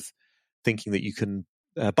just sort of thinking that you can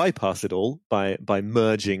bypass it all by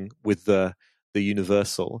merging with the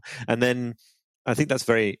universal. And then I think that's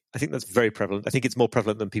very prevalent. I think it's more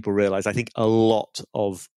prevalent than people realize. I think a lot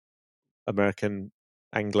of American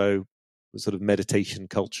Anglo sort of meditation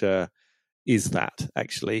culture is that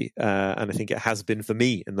actually, and I think it has been for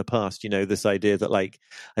me in the past. This idea that I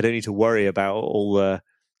don't need to worry about all the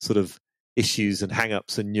sort of issues and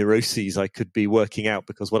hang-ups and neuroses I could be working out,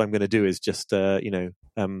 because what I'm going to do is just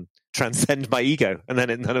transcend my ego, and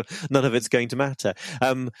then none of it's going to matter.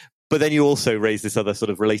 But then you also raise this other sort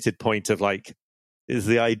of related point of is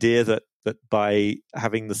the idea that by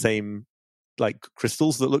having the same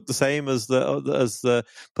crystals that look the same as the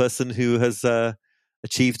person who has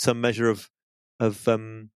achieved some measure of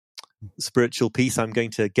spiritual peace, I'm going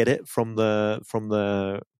to get it from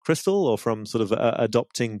the crystal, or from sort of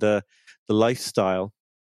adopting the lifestyle.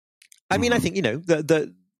 I mean, I think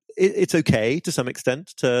it's okay to some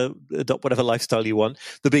extent to adopt whatever lifestyle you want.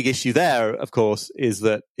 The big issue there, of course, is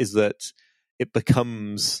that it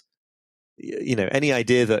becomes, any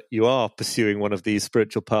idea that you are pursuing one of these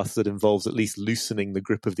spiritual paths that involves at least loosening the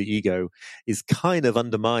grip of the ego is kind of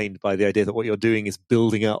undermined by the idea that what you're doing is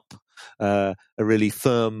building up a really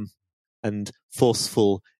firm and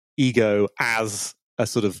forceful ego as a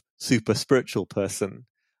sort of super spiritual person,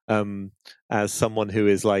 as someone who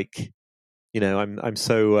is I'm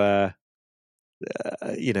so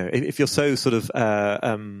if you're so sort of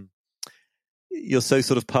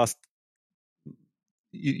past,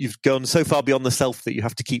 you've gone so far beyond the self that you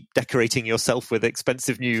have to keep decorating yourself with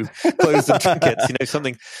expensive new clothes and trinkets.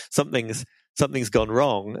 Something's gone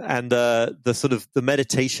wrong. And the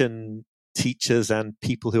meditation teachers and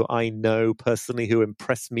people who I know personally who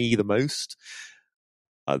impress me the most,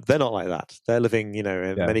 they're not like that. They're living, in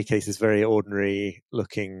many cases, very ordinary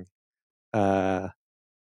looking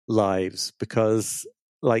lives, because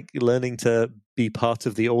learning to be part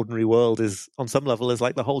of the ordinary world is, on some level, is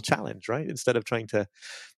the whole challenge, right? Instead of trying to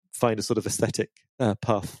find a sort of aesthetic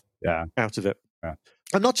path out of it. Yeah.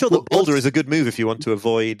 I'm not sure that Boulder is a good move if you want to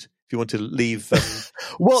leave.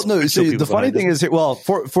 Well, no. So the funny thing is,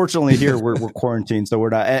 fortunately here we're quarantined, so we're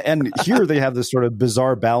not. And here they have this sort of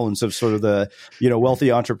bizarre balance of sort of the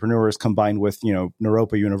wealthy entrepreneurs combined with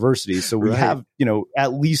Naropa University. So we have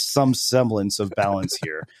at least some semblance of balance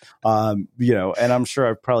here. And I'm sure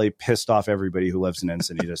I've probably pissed off everybody who lives in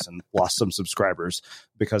Encinitas and lost some subscribers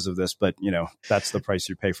because of this. But that's the price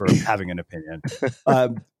you pay for having an opinion.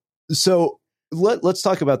 So. Let's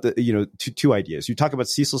talk about the two ideas. You talk about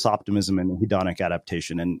ceaseless optimism and hedonic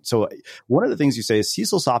adaptation. And so one of the things you say is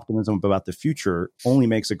ceaseless optimism about the future only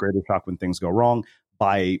makes a greater shock when things go wrong.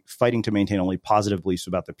 By fighting to maintain only positive beliefs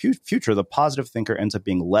about the future, the positive thinker ends up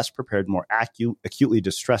being less prepared, more acutely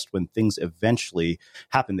distressed when things eventually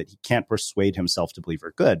happen that he can't persuade himself to believe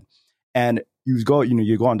are good. And you go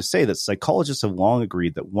on to say that psychologists have long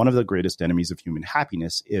agreed that one of the greatest enemies of human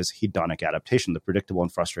happiness is hedonic adaptation, the predictable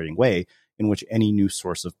and frustrating way in which any new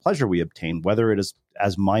source of pleasure we obtain, whether it is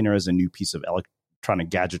as minor as a new piece of electronic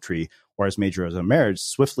gadgetry or as major as a marriage,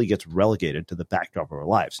 swiftly gets relegated to the backdrop of our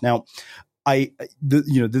lives. Now,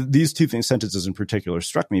 these two sentences in particular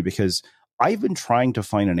struck me because I've been trying to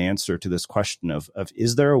find an answer to this question of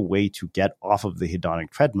is there a way to get off of the hedonic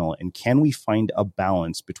treadmill, and can we find a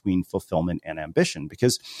balance between fulfillment and ambition?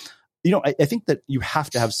 Because, I think that you have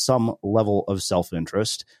to have some level of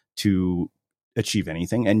self-interest to achieve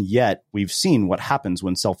anything. And yet we've seen what happens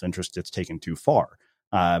when self-interest gets taken too far.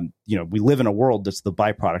 We live in a world that's the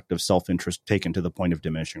byproduct of self-interest taken to the point of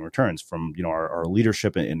diminishing returns, from, our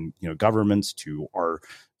leadership in governments to our,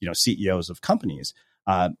 CEOs of companies.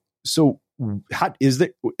 So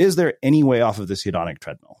is there any way off of this hedonic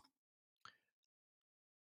treadmill?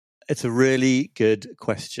 It's a really good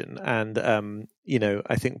question. And,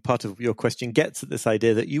 I think part of your question gets at this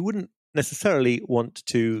idea that you wouldn't necessarily want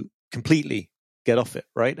to completely get off it,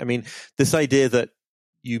 right? I mean, this idea that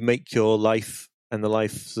you make your life and the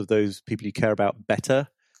lives of those people you care about better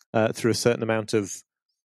through a certain amount of,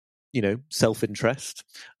 self-interest,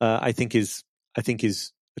 I think is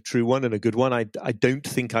a true one and a good one. I don't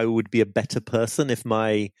think I would be a better person if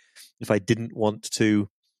I didn't want to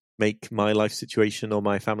make my life situation or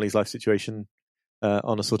my family's life situation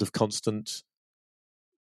on a sort of constant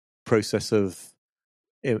process of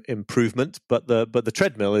improvement. But the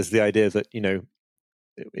treadmill is the idea that, in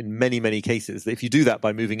many, many cases, if you do that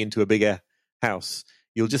by moving into a bigger house,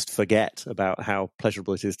 you'll just forget about how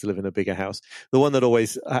pleasurable it is to live in a bigger house. The one that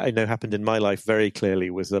always, I know, happened in my life very clearly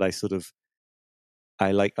was that I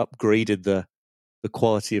upgraded the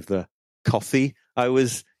quality of the coffee I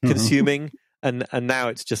was consuming. And now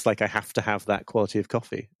it's just like I have to have that quality of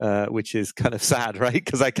coffee, which is kind of sad, right?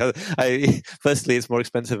 Because I firstly, it's more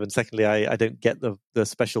expensive, and secondly, I don't get the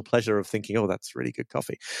special pleasure of thinking, oh, that's really good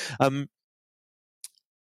coffee.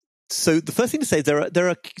 So the first thing to say, there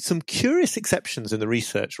are some curious exceptions in the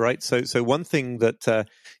research, right? So one thing that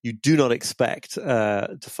you do not expect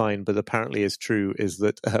to find, but apparently is true, is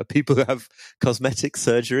that people who have cosmetic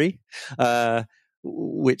surgery,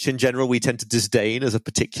 which in general we tend to disdain as a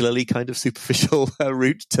particularly kind of superficial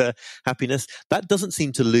route to happiness, that doesn't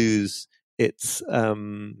seem to lose its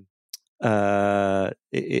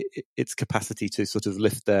capacity to sort of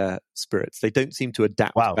lift their spirits. They don't seem to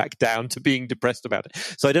adapt back down to being depressed about it.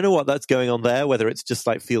 So I don't know what that's going on there, whether it's just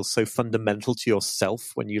like feels so fundamental to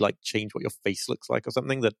yourself when you like change what your face looks like or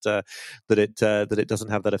something that it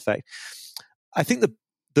doesn't have that effect. I think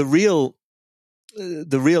the real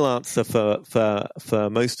answer for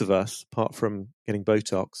most of us, apart from getting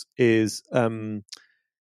Botox, is to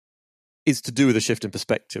do with a shift in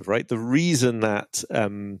perspective, right? The reason that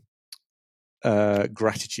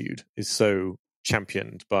gratitude is so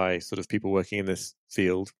championed by sort of people working in this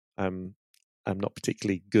field. I'm not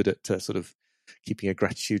particularly good at sort of keeping a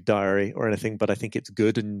gratitude diary or anything, but I think it's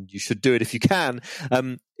good and you should do it if you can,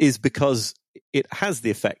 is because it has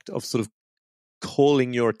the effect of sort of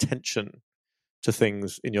calling your attention to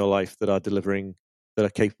things in your life that are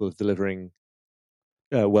capable of delivering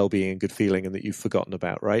well-being and good feeling, and that you've forgotten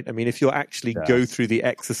about, right? I mean, if you actually go through the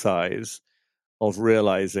exercise of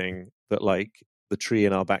realizing that, like, the tree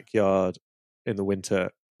in our backyard in the winter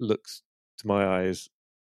looks to my eyes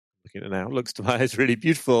really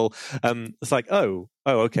beautiful. It's like, oh,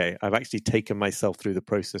 okay. I've actually taken myself through the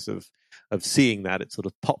process of seeing that. It sort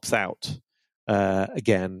of pops out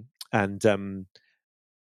again, and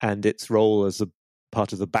its role as a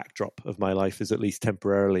part of the backdrop of my life is at least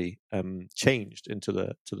temporarily changed into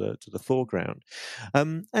the foreground.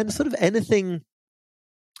 And sort of anything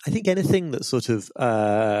that sort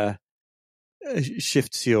of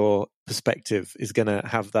shifts your perspective is going to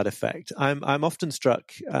have that effect. I'm often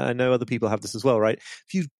struck. I know other people have this as well, right?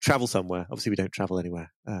 If you travel somewhere, obviously we don't travel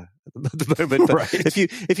anywhere at the moment. But right.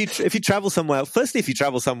 If you travel somewhere, firstly, if you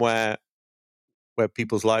travel somewhere where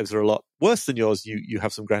people's lives are a lot worse than yours, you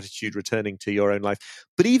have some gratitude returning to your own life.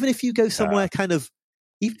 But even if you go somewhere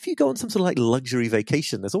even if you go on some sort of like luxury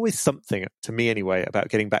vacation, there's always something, to me anyway, about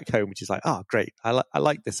getting back home, which is like, oh, great, I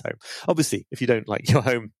like this home. Obviously, if you don't like your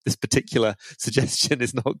home, this particular suggestion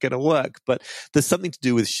is not going to work. But there's something to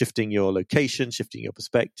do with shifting your location, shifting your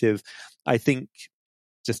perspective. I think,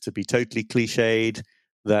 just to be totally cliched,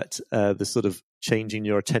 that the sort of changing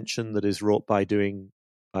your attention that is wrought by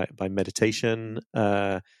meditation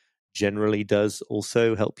generally does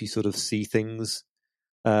also help you sort of see things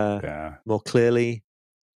more clearly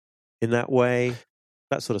in that way,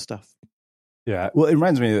 that sort of stuff. Yeah. Well, it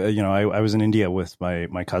reminds me, I was in India with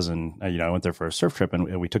my cousin. I went there for a surf trip,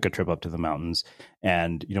 and we took a trip up to the mountains.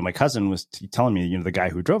 And, my cousin was telling me, the guy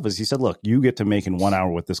who drove us, he said, look, you get to make in 1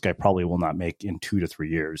 hour what this guy probably will not make in 2 to 3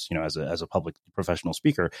 years, as a public professional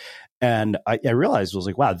speaker. And I realized, I was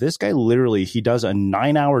like, wow, this guy literally, he does a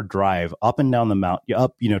 9-hour drive up and down the mountain,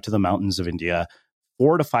 up, to the mountains of India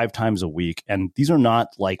 4 to 5 times a week. And these are not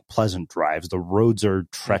like pleasant drives. The roads are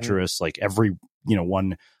treacherous. Mm-hmm. Like every,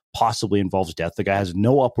 one possibly involves death. The guy has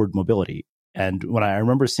no upward mobility. And when I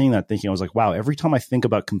remember seeing that, thinking, I was like, wow, every time I think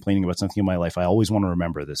about complaining about something in my life, I always want to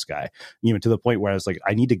remember this guy, to the point where I was like,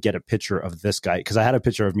 I need to get a picture of this guy, because I had a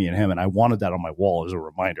picture of me and him, and I wanted that on my wall as a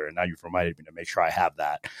reminder. And now you've reminded me to make sure I have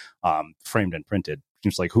that framed and printed.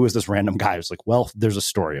 It's like, who is this random guy? It's like, well, there's a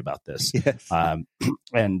story about this. Yes.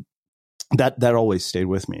 And that always stayed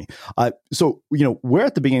with me. So, we're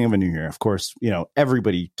at the beginning of a new year. Of course,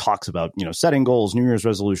 everybody talks about, setting goals, New Year's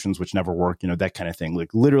resolutions, which never work, that kind of thing.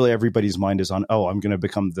 Like literally everybody's mind is on, I'm going to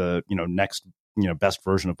become the, next, best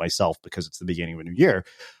version of myself because it's the beginning of a new year.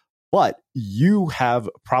 But you have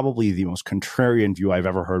probably the most contrarian view I've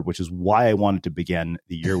ever heard, which is why I wanted to begin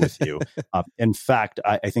the year with you. In fact,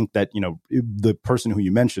 I think that, the person who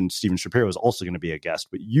you mentioned, Stephen Shapiro, is also going to be a guest.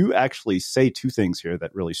 But you actually say two things here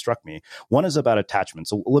that really struck me. One is about attachment.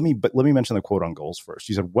 So let me mention the quote on goals first.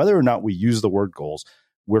 You said, whether or not we use the word goals,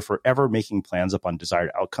 we're forever making plans upon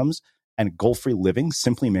desired outcomes, and goal-free living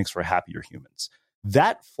simply makes for happier humans.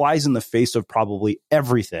 That flies in the face of probably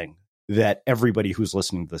everything that everybody who's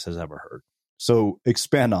listening to this has ever heard. So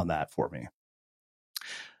expand on that for me.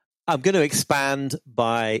 I'm going to expand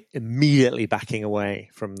by immediately backing away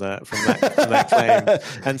from that claim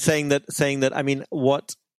and saying that I mean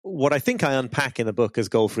what I think I unpack in the book as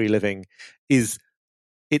goal-free living is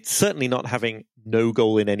it's certainly not having no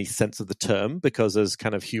goal in any sense of the term, because as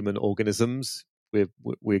kind of human organisms,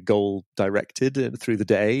 we're goal directed through the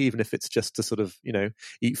day, even if it's just to sort of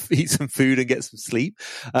eat some food and get some sleep.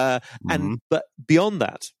 But beyond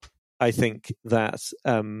that, I think that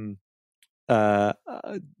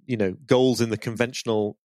goals in the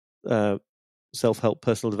conventional self-help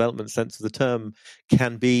personal development sense of the term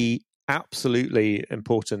can be absolutely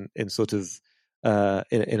important in sort of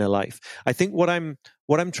in a life. I think what I'm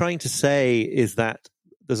trying to say is that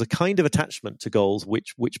there's a kind of attachment to goals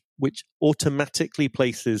which automatically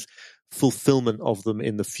places fulfillment of them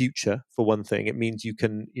in the future. For one thing, it means you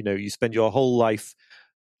can, you spend your whole life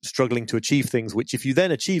struggling to achieve things, which if you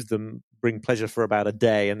then achieve them, bring pleasure for about a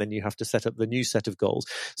day, and then you have to set up the new set of goals.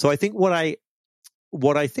 So I think what I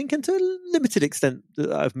think, and to a limited extent,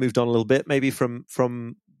 I've moved on a little bit, maybe from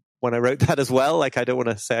when I wrote that as well. Like, I don't want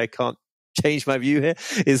to say I can't change my view here,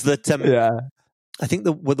 is that I think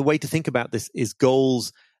the way to think about this is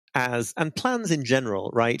goals and plans in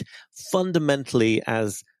general, right? Fundamentally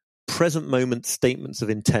as present moment statements of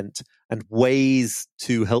intent and ways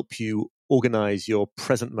to help you organize your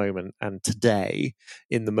present moment and today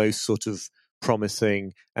in the most sort of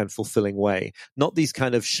promising and fulfilling way. Not these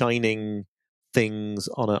kind of shining things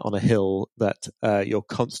on a hill that you're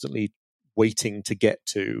constantly waiting to get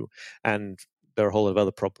to. And there are a whole lot of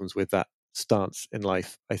other problems with that stance in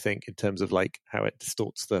life, I think, in terms of like how it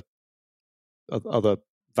distorts the other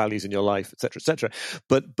values in your life, etc., etc.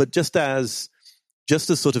 But just as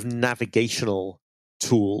sort of navigational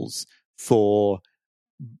tools for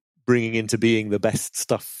bringing into being the best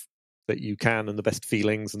stuff that you can, and the best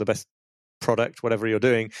feelings and the best product, whatever you're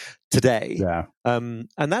doing today. And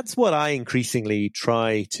that's what I increasingly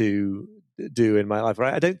try to do in my life,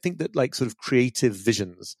 right? I don't think that like sort of creative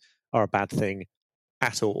visions are a bad thing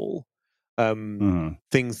at all.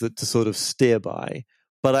 Things that to sort of steer by.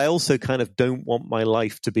 But I also kind of don't want my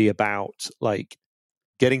life to be about like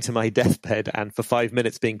getting to my deathbed and for 5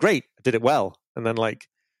 minutes being great, I did it well, and then like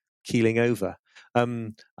keeling over. I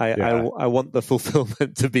want the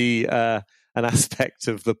fulfillment to be an aspect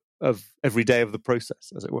of every day of the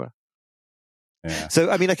process, as it were. Yeah. So,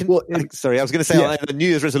 I mean, I was going to say on the New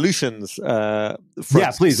Year's resolutions.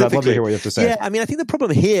 Please. I'd love to hear what you have to say. Yeah, I mean, I think the problem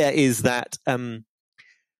here is that,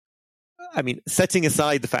 setting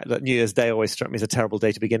aside the fact that New Year's Day always struck me as a terrible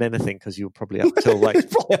day to begin anything, because you were probably up till like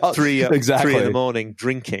 3 in the morning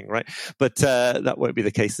drinking, right? But that won't be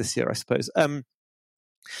the case this year, I suppose. We are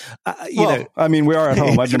at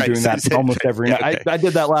home. I've been doing that almost every night. Okay. I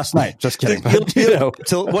did that last night. Just kidding.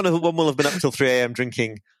 One will have been up till 3 a.m.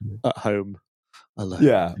 drinking at home alone.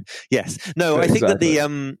 Yeah. Yes. No, I think that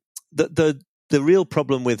the real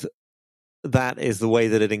problem with that is the way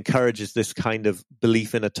that it encourages this kind of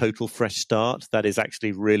belief in a total fresh start that is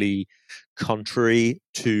actually really contrary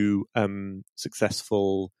to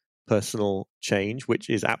successful personal change, which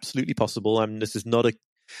is absolutely possible. I mean, this is not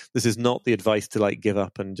the advice to like give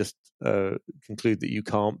up and just conclude that you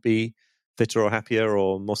can't be fitter or happier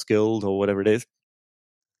or more skilled or whatever it is.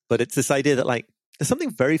 But it's this idea that like there's something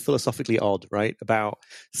very philosophically odd, right, about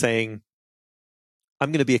saying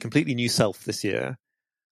I'm going to be a completely new self this year.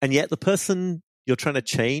 And yet the person you're trying to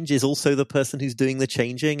change is also the person who's doing the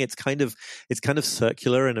changing. It's kind of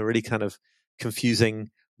circular in a really kind of confusing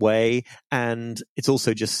way. And it's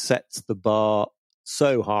also just sets the bar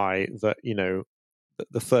so high that,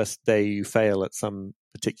 the first day you fail at some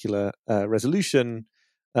particular resolution,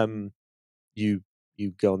 you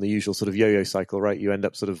go on the usual sort of yo-yo cycle, right? You end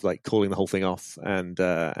up sort of like calling the whole thing off and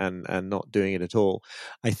not doing it at all.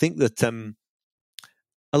 I think that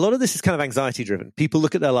a lot of this is kind of anxiety driven. People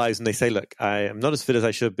look at their lives and they say, look, I am not as fit as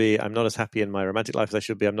I should be. I'm not as happy in my romantic life as I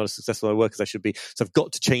should be. I'm not as successful at work as I should be. So I've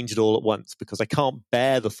got to change it all at once because I can't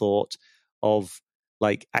bear the thought of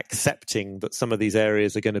like accepting that some of these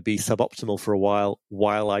areas are going to be suboptimal for a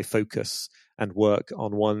while I focus and work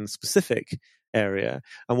on one specific area.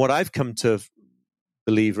 And what I've come to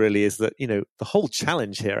believe really is that, the whole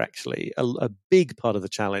challenge here, actually, a big part of the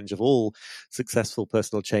challenge of all successful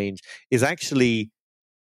personal change is actually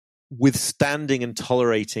withstanding and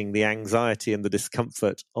tolerating the anxiety and the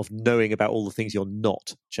discomfort of knowing about all the things you're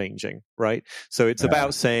not changing, right? So it's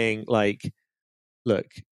about saying, like, look,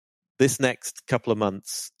 this next couple of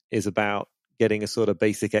months is about getting a sort of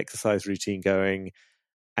basic exercise routine going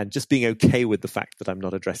and just being okay with the fact that I'm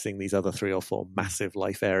not addressing these other 3 or 4 massive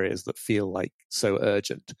life areas that feel like so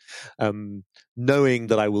urgent. Knowing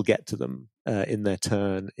that I will get to them in their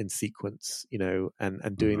turn, in sequence,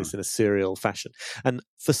 and doing this in a serial fashion. And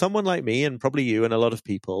for someone like me, and probably you and a lot of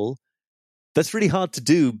people, that's really hard to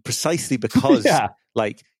do precisely because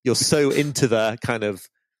like you're so into the kind of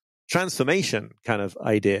transformation kind of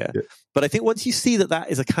idea. Yeah. But I think once you see that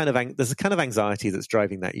is there's a kind of anxiety that's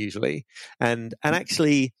driving that usually. And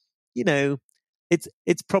actually,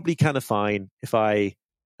 it's probably kind of fine if I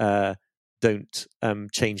don't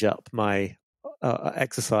change up my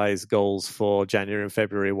exercise goals for January and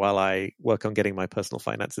February while I work on getting my personal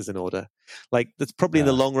finances in order. Like that's probably in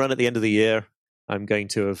the long run at the end of the year, I'm going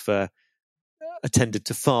to have attended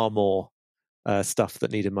to far more stuff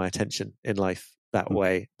that needed my attention in life that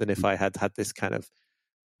way than if I had this kind of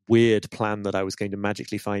weird plan that I was going to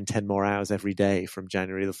magically find 10 more hours every day from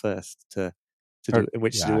January the 1st to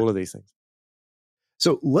do all of these things.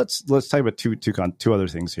 So let's talk about two other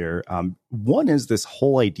things here. One is this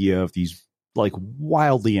whole idea of these like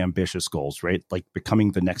wildly ambitious goals, right? Like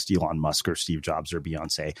becoming the next Elon Musk or Steve Jobs or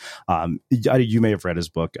Beyonce. You may have read his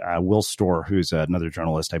book. Will Storr, who's another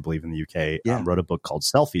journalist, I believe, in the UK, wrote a book called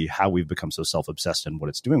Selfie, How We've Become So Self-Obsessed and What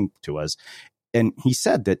It's Doing to Us. And he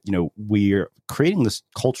said that, we're creating this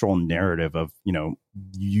cultural narrative of,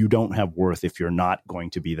 you don't have worth if you're not going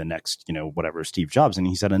to be the next, whatever, Steve Jobs. And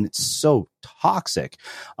he said, and it's so toxic,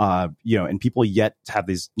 and people yet have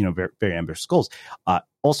these, very, very ambitious goals.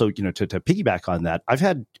 Also, to piggyback on that, I've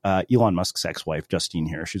had Elon Musk's ex-wife, Justine,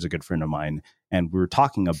 here. She's a good friend of mine. And we were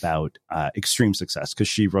talking about extreme success because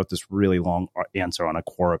she wrote this really long answer on a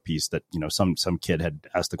Quora piece that, some kid had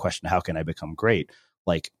asked the question, how can I become great?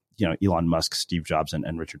 Like, Elon Musk, Steve Jobs,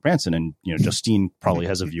 and Richard Branson. And, Justine probably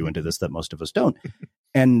has a view into this that most of us don't.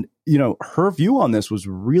 And, her view on this was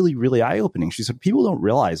really, really eye-opening. She said, people don't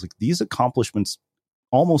realize like these accomplishments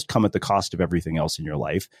almost come at the cost of everything else in your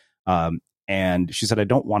life. And she said, I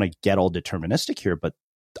don't want to get all deterministic here, but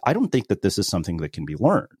I don't think that this is something that can be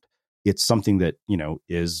learned. It's something that,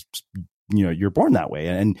 is, you're born that way.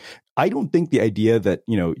 And I don't think the idea that,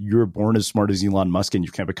 you're born as smart as Elon Musk and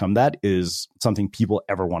you can't become that is something people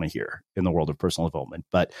ever want to hear in the world of personal development.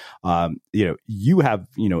 But, you have,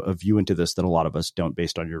 a view into this that a lot of us don't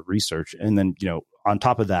based on your research. And then, on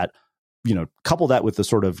top of that, couple that with the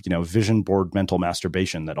sort of, vision board mental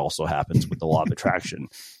masturbation that also happens with the law of attraction.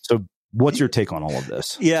 So what's your take on all of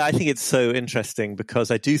this? Yeah, I think it's so interesting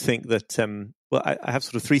because I do think that, I have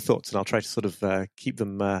sort of 3 thoughts and I'll try to sort of keep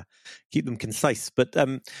them concise. But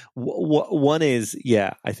one is,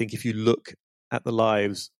 I think if you look at the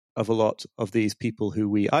lives of a lot of these people who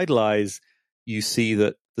we idolize, you see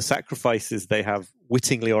that the sacrifices they have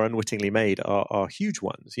wittingly or unwittingly made are huge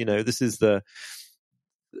ones. There's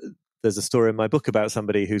a story in my book about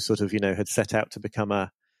somebody who sort of, had set out to become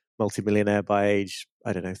a multimillionaire by age,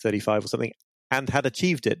 35 or something, and had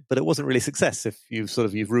achieved it, but it wasn't really success. If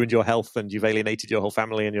you've ruined your health and you've alienated your whole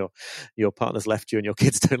family and your partner's left you and your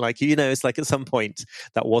kids don't like you, it's like at some point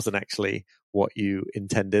that wasn't actually what you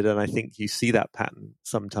intended. And I think you see that pattern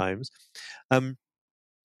sometimes. I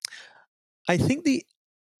think the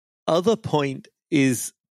other point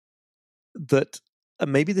is that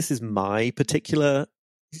maybe this is my particular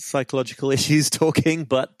psychological issues talking,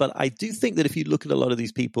 but I do think that if you look at a lot of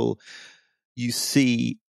these people, you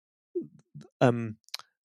see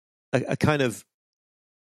a kind of,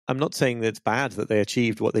 I'm not saying that it's bad that they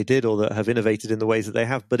achieved what they did or that have innovated in the ways that they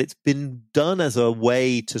have, but it's been done as a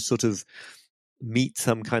way to sort of meet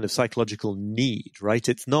some kind of psychological need, right?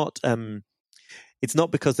 It's not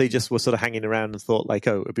because they just were sort of hanging around and thought like,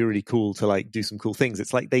 oh, it'd be really cool to like do some cool things.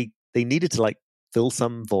 It's like they needed to like fill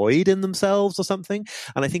some void in themselves or something.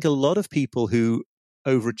 And I think a lot of people who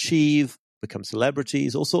overachieve, become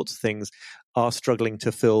celebrities, all sorts of things, are struggling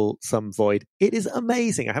to fill some void. It is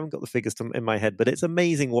amazing. I haven't got the figures in my head, but it's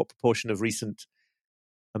amazing what proportion of recent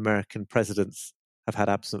American presidents have had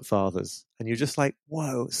absent fathers. And you're just like,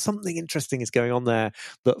 whoa, something interesting is going on there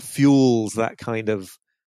that fuels that kind of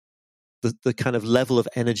the kind of level of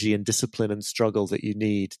energy and discipline and struggle that you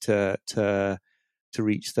need to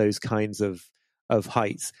reach those kinds of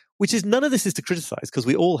heights. Which is, none of this is to criticize, because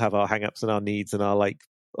we all have our hang-ups and our needs and our like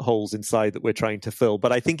holes inside that we're trying to fill.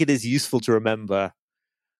 But I think it is useful to remember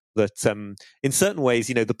that in certain ways,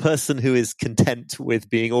 you know, the person who is content with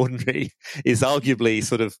being ordinary is arguably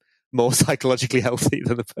sort of more psychologically healthy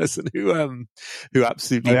than the person who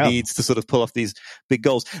absolutely needs to sort of pull off these big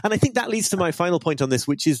goals. And I think that leads to my final point on this,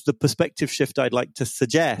 which is the perspective shift I'd like to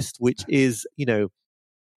suggest, which is, you know,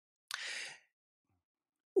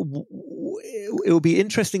 it will be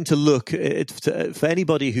interesting to look at, for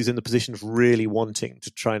anybody who's in the position of really wanting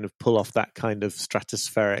to try and pull off that kind of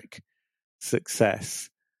stratospheric success,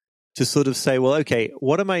 to sort of say, well, okay,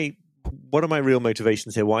 what are my real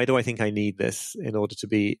motivations here? Why do I think I need this in order to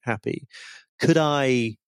be happy? Could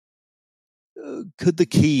the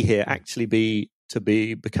key here actually be to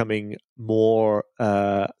be becoming more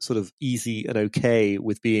sort of easy and okay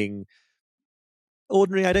with being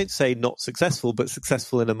ordinary? I don't say not successful, but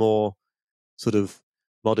successful in a more sort of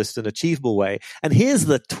modest and achievable way. And here's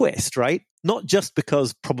the twist, right? Not just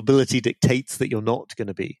because probability dictates that you're not going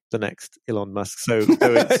to be the next Elon Musk. So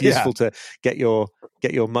it's useful to get your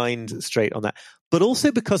mind straight on that. But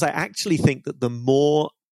also because I actually think that the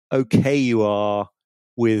more okay you are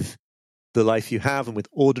with the life you have and with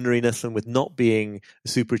ordinariness and with not being a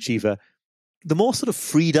superachiever, the more sort of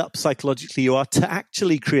freed up psychologically you are to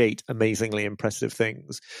actually create amazingly impressive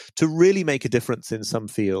things, to really make a difference in some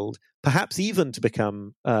field, perhaps even to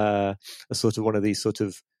become a sort of one of these sort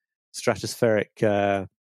of stratospheric,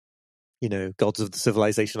 gods of the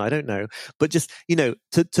civilization. I don't know. But just,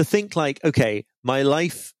 to think like, okay, my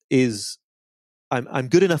life is, I'm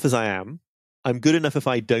good enough as I am. I'm good enough if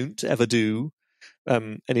I don't ever do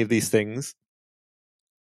any of these things.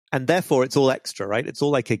 And therefore, it's all extra, right? It's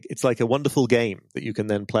like a wonderful game that you can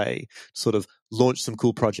then play, sort of launch some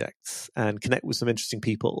cool projects and connect with some interesting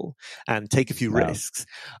people and take a few risks,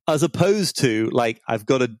 as opposed to like, I've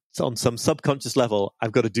got to, on some subconscious level,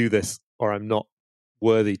 I've got to do this or I'm not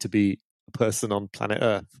worthy to be a person on planet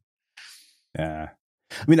Earth. Yeah.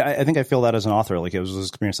 I mean, I think I feel that as an author. Like, it was this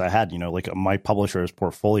experience I had, like my publisher's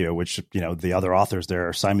portfolio, which, the other authors there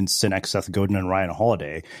are Simon Sinek, Seth Godin, and Ryan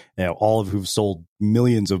Holiday, all of who've sold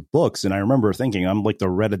millions of books. And I remember thinking, I'm like the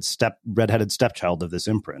redheaded stepchild of this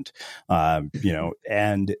imprint,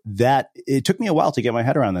 and that it took me a while to get my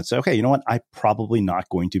head around that. So, okay, you know what? I'm probably not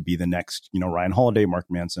going to be the next, Ryan Holiday, Mark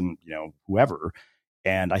Manson, whoever.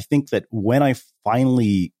 And I think that when I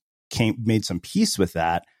finally made some peace with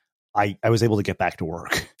that, I was able to get back to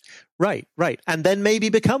work. Right. And then maybe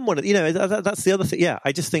become one of, that's the other thing. Yeah.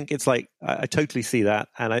 I just think it's like, I totally see that.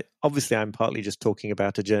 And I'm partly just talking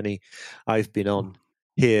about a journey I've been on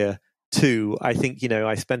here too. I think,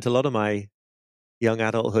 I spent a lot of my young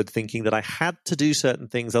adulthood thinking that I had to do certain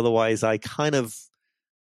things. Otherwise I kind of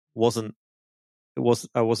hadn't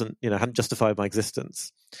justified my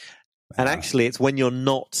existence. And actually it's when you're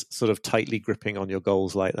not sort of tightly gripping on your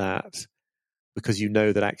goals like that, because you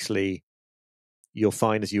know that actually you're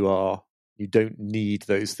fine as you are. You don't need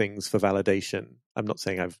those things for validation. I'm not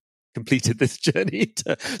saying I've completed this journey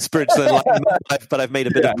to spiritual enlightenment, but I've made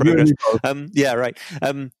a bit of progress. Right.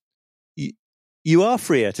 You are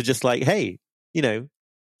freer to just like, hey,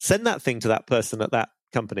 send that thing to that person at that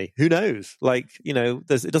company. Who knows? Like,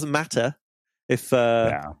 it doesn't matter if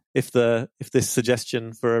this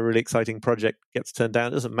suggestion for a really exciting project gets turned down.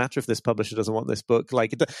 It doesn't matter if this publisher doesn't want this book.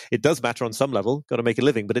 Like, it does matter on some level, got to make a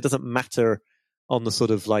living, but it doesn't matter on the sort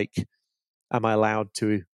of like, have I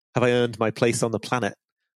earned my place on the planet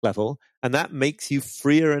level? And that makes you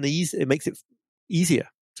freer and easy. It makes it easier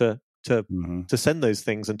to send those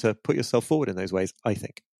things and to put yourself forward in those ways, I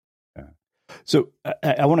think. Yeah. So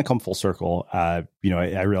I want to come full circle. I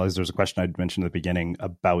realize there's a question I'd mentioned at the beginning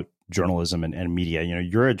about journalism and media.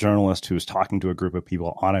 You're a journalist who's talking to a group of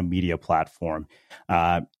people on a media platform.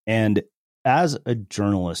 And as a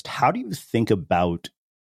journalist, how do you think about,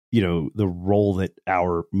 the role that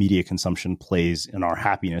our media consumption plays in our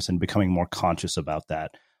happiness and becoming more conscious about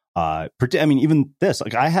that? Even this,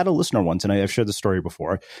 like I had a listener once, and I've shared the story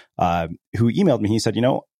before, who emailed me. He said,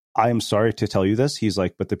 I am sorry to tell you this. He's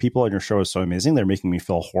like, but the people on your show are so amazing. They're making me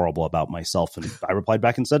feel horrible about myself. And I replied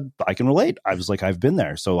back and said, I can relate. I was like, I've been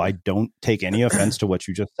there. So I don't take any offense to what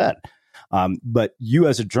you just said. But you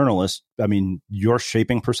as a journalist, you're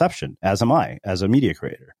shaping perception, as am I, as a media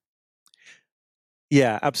creator.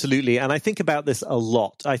 Yeah, absolutely. And I think about this a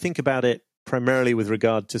lot. I think about it primarily with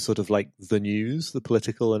regard to sort of like the news, the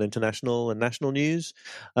political and international and national news.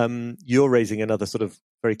 You're raising another sort of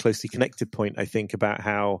very closely connected point, I think, about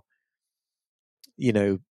how, you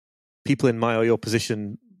know, people in my or your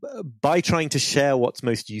position, by trying to share what's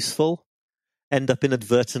most useful, end up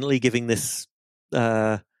inadvertently giving this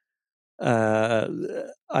idea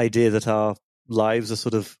that our lives are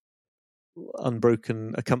sort of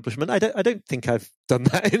unbroken accomplishment. I don't think I've done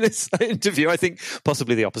that in this interview. I think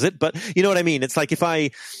possibly the opposite, but you know what I mean? It's like if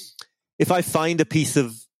I find a piece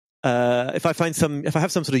of if I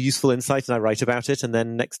have some sort of useful insight and I write about it, and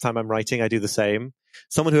then next time I'm writing I do the same,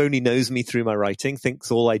 someone who only knows me through my writing thinks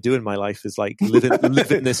all I do in my life is like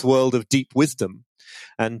live in this world of deep wisdom.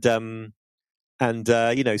 And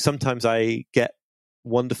you know, sometimes I get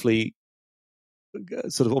wonderfully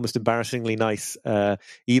sort of almost embarrassingly nice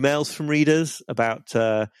emails from readers about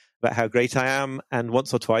how great I am, and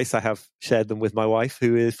once or twice I have shared them with my wife,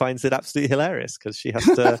 who finds it absolutely hilarious because she has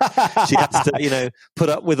to you know, put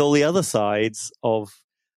up with all the other sides of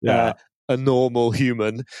a normal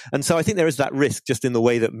human. And so I think there is that risk just in the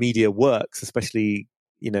way that media works, especially,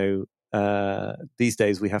 you know, these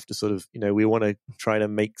days we have to sort of, you know, we want to try to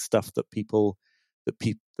make stuff that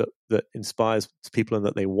inspires people and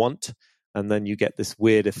that they want. And then you get this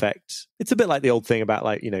weird effect. It's a bit like the old thing about,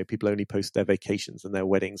 like, you know, people only post their vacations and their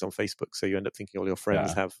weddings on Facebook. So you end up thinking all your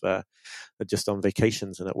friends are just on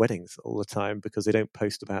vacations and at weddings all the time because they don't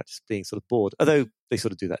post about just being sort of bored. Although they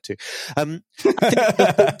sort of do that too. I think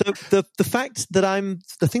the fact that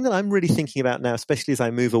the thing that I'm really thinking about now, especially as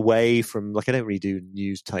I move away from, like, I don't really do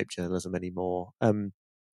news type journalism anymore,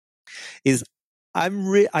 is I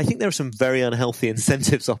think there are some very unhealthy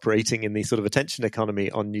incentives operating in the sort of attention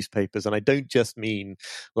economy on newspapers. And I don't just mean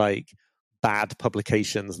like bad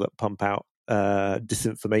publications that pump out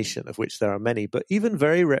disinformation, of which there are many, but even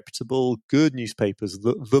very reputable, good newspapers,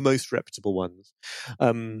 the most reputable ones,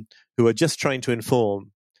 who are just trying to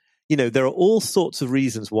inform. You know, there are all sorts of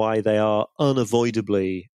reasons why they are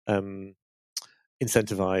unavoidably incentivized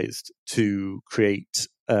to create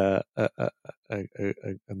a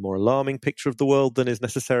more alarming picture of the world than is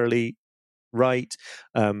necessarily right,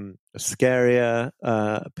 a scarier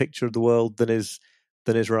picture of the world than is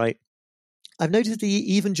right. I've noticed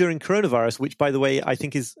even during coronavirus, which, by the way, I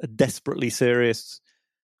think is a desperately serious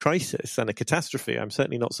crisis and a catastrophe. I'm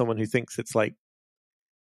certainly not someone who thinks it's like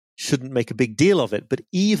shouldn't make a big deal of it, but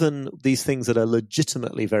even these things that are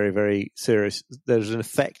legitimately very, very serious, there's an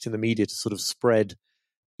effect in the media to sort of spread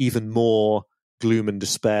even more gloom and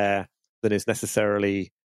despair than is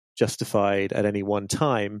necessarily justified at any one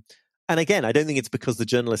time. And again, I don't think it's because the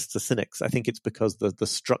journalists are cynics. I think it's because the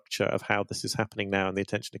structure of how this is happening now in the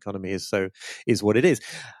attention economy is what it is.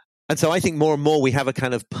 And so I think more and more we have a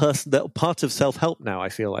kind of part of self-help now, I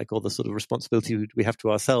feel like, or the sort of responsibility we have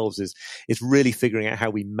to ourselves is really figuring out how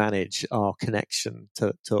we manage our connection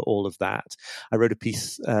to all of that. I wrote a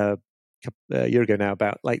piece a year ago now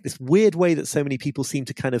about like this weird way that so many people seem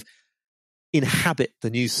to kind of inhabit the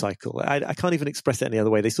news cycle. I can't even express it any other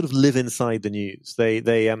way. They sort of live inside the news.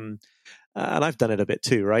 They and I've done it a bit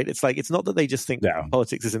too, right? It's like, it's not that they just think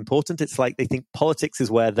politics is important. It's like they think politics is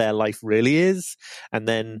where their life really is. And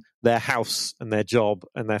then their house and their job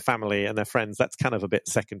and their family and their friends, that's kind of a bit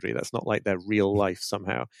secondary. That's not like their real life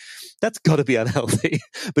somehow. That's got to be unhealthy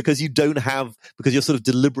because you're sort of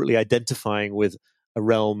deliberately identifying with a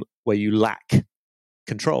realm where you lack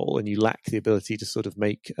control and you lack the ability to sort of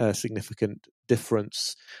make a significant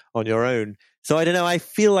difference on your own. So I don't know. I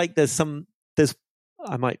feel like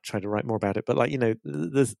I might try to write more about it, but like, you know,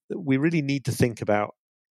 we really need to think about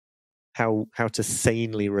how to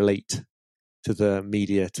sanely relate to the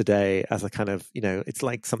media today as a kind of, you know, it's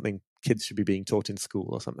like something kids should be being taught in school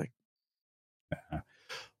or something.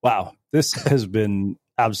 Wow. This has been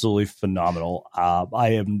absolutely phenomenal. I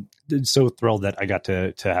am so thrilled that I got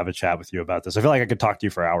to have a chat with you about this. I feel like I could talk to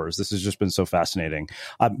you for hours. This has just been so fascinating.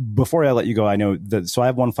 Before I let you go, I know that, so I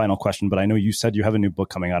have one final question, but I know you said you have a new book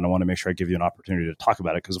coming out. I want to make sure I give you an opportunity to talk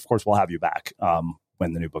about it because, of course, we'll have you back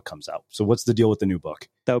when the new book comes out. So what's the deal with the new book?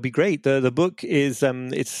 That would be great. The book is,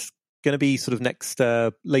 it's going to be sort of next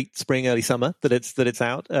late spring, early summer that it's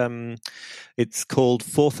out. It's called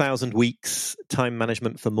 4,000 Weeks, Time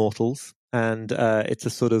Management for Mortals. And it's a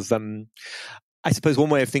sort of, I suppose one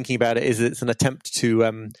way of thinking about it is it's an attempt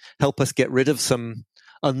to help us get rid of some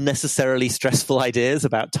unnecessarily stressful ideas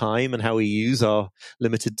about time and how we use our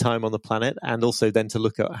limited time on the planet, and also then to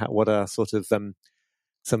look at what are sort of some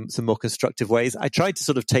more constructive ways. I tried to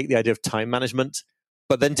sort of take the idea of time management,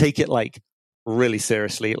 but then take it like really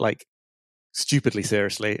seriously, like stupidly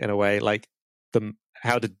seriously in a way, like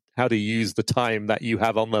how how to use the time that you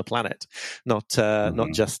have on the planet, not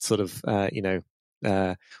just sort of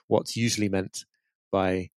what's usually meant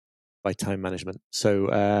by time management.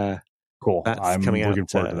 So cool. That's I'm coming looking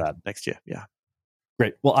out forward to that next year. Yeah.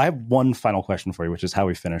 Great. Well, I have one final question for you, which is how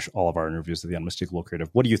we finish all of our interviews of the Unmistakable Creative.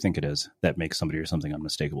 What do you think it is that makes somebody or something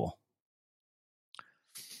unmistakable?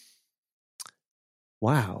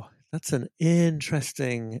 Wow, that's an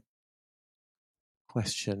interesting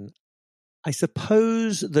question. I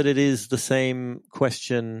suppose that it is the same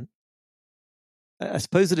question. I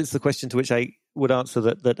suppose that it's the question to which I would answer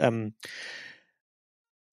that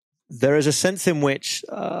there is a sense in which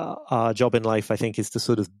our job in life, I think, is to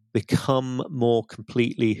sort of become more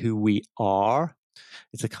completely who we are.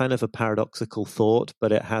 It's a kind of a paradoxical thought,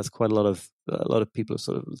 but it has quite a lot of people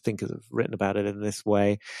sort of thinkers have written about it in this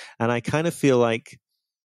way. And I kind of feel like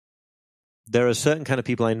there are certain kind of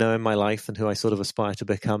people I know in my life and who I sort of aspire to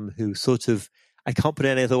become, who sort of, I can't put it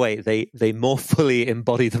any other way, they more fully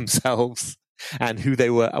embody themselves and who they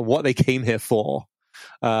were and what they came here for,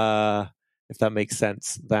 if that makes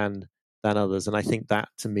sense, than others. And I think that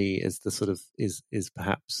to me is the sort of is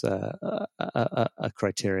perhaps a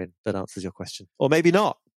criterion that answers your question, or maybe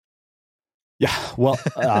not. Yeah, well,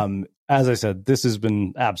 as I said, this has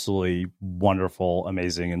been absolutely wonderful,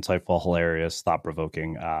 amazing, insightful, hilarious,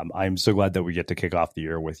 thought-provoking. I'm so glad that we get to kick off the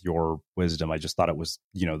year with your wisdom. I just thought it was,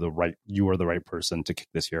 you are the right person to kick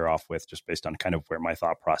this year off with, just based on kind of where my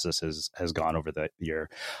thought process has gone over the year.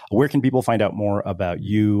 Where can people find out more about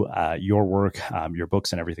you, your work, your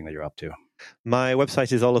books, and everything that you're up to? My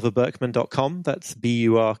website is oliverburkeman.com. That's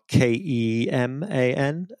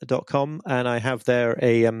BURKEMAN.com. And I have there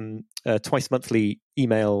a twice monthly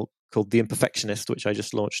email called The Imperfectionist, which I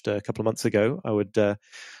just launched a couple of months ago. I would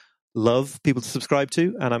love people to subscribe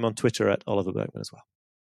to. And I'm on Twitter at Oliver Burkeman as well.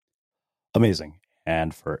 Amazing.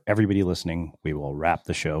 And for everybody listening, we will wrap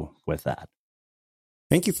the show with that.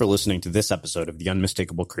 Thank you for listening to this episode of the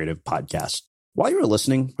Unmistakable Creative Podcast. While you were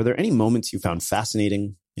listening, were there any moments you found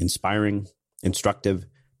fascinating, inspiring, instructive,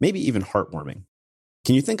 maybe even heartwarming?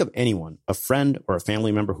 Can you think of anyone, a friend or a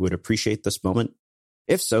family member who would appreciate this moment?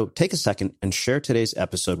 If so, take a second and share today's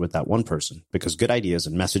episode with that one person, because good ideas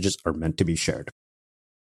and messages are meant to be shared.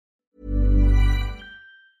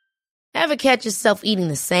 Ever catch yourself eating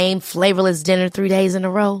the same flavorless dinner 3 days in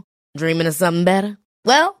a row? Dreaming of something better?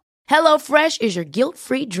 Well, HelloFresh is your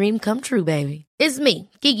guilt-free dream come true, baby. It's me,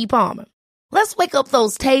 Keke Palmer. Let's wake up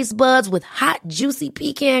those taste buds with hot, juicy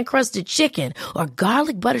pecan-crusted chicken or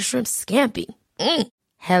garlic butter shrimp scampi.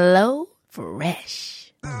 Hello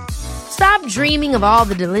Fresh. Stop dreaming of all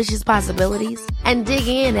the delicious possibilities and dig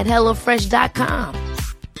in at HelloFresh.com.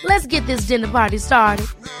 Let's get this dinner party started.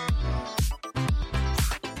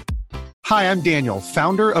 Hi, I'm Daniel,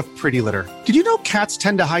 founder of Pretty Litter. Did you know cats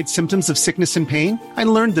tend to hide symptoms of sickness and pain? I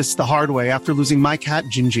learned this the hard way after losing my cat,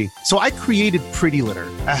 Gingy. So I created Pretty Litter,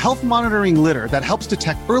 a health monitoring litter that helps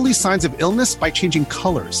detect early signs of illness by changing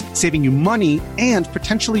colors, saving you money and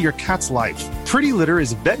potentially your cat's life. Pretty Litter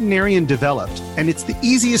is veterinarian developed, and it's the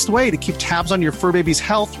easiest way to keep tabs on your fur baby's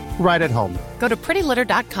health right at home. Go to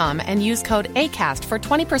prettylitter.com and use code ACAST for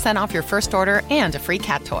 20% off your first order and a free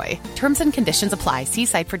cat toy. Terms and conditions apply. See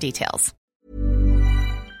site for details.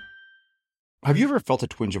 Have you ever felt a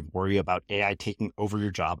twinge of worry about AI taking over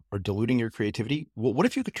your job or diluting your creativity? Well, what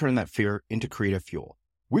if you could turn that fear into creative fuel?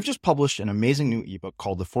 We've just published an amazing new ebook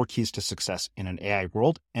called The 4 Keys to Success in an AI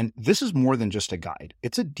World, and this is more than just a guide.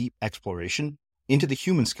 It's a deep exploration into the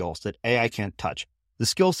human skills that AI can't touch, the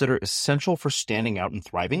skills that are essential for standing out and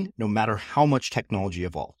thriving, no matter how much technology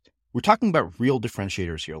evolved. We're talking about real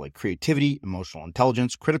differentiators here, like creativity, emotional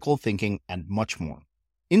intelligence, critical thinking, and much more.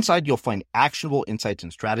 Inside, you'll find actionable insights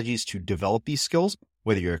and strategies to develop these skills,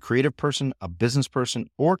 whether you're a creative person, a business person,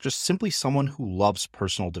 or just simply someone who loves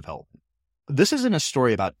personal development. This isn't a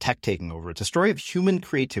story about tech taking over. It's a story of human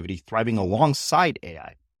creativity thriving alongside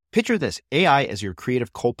AI. Picture this, AI as your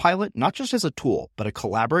creative co-pilot, not just as a tool, but a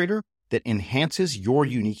collaborator that enhances your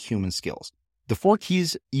unique human skills. The 4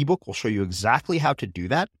 Keys ebook will show you exactly how to do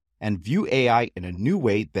that and view AI in a new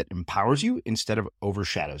way that empowers you instead of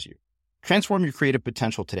overshadows you. Transform your creative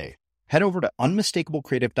potential today. Head over to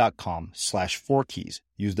unmistakablecreative.com/4keys.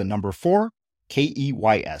 Use the number 4,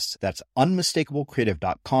 KEYS. That's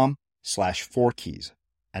unmistakablecreative.com/4keys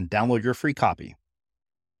and download your free copy.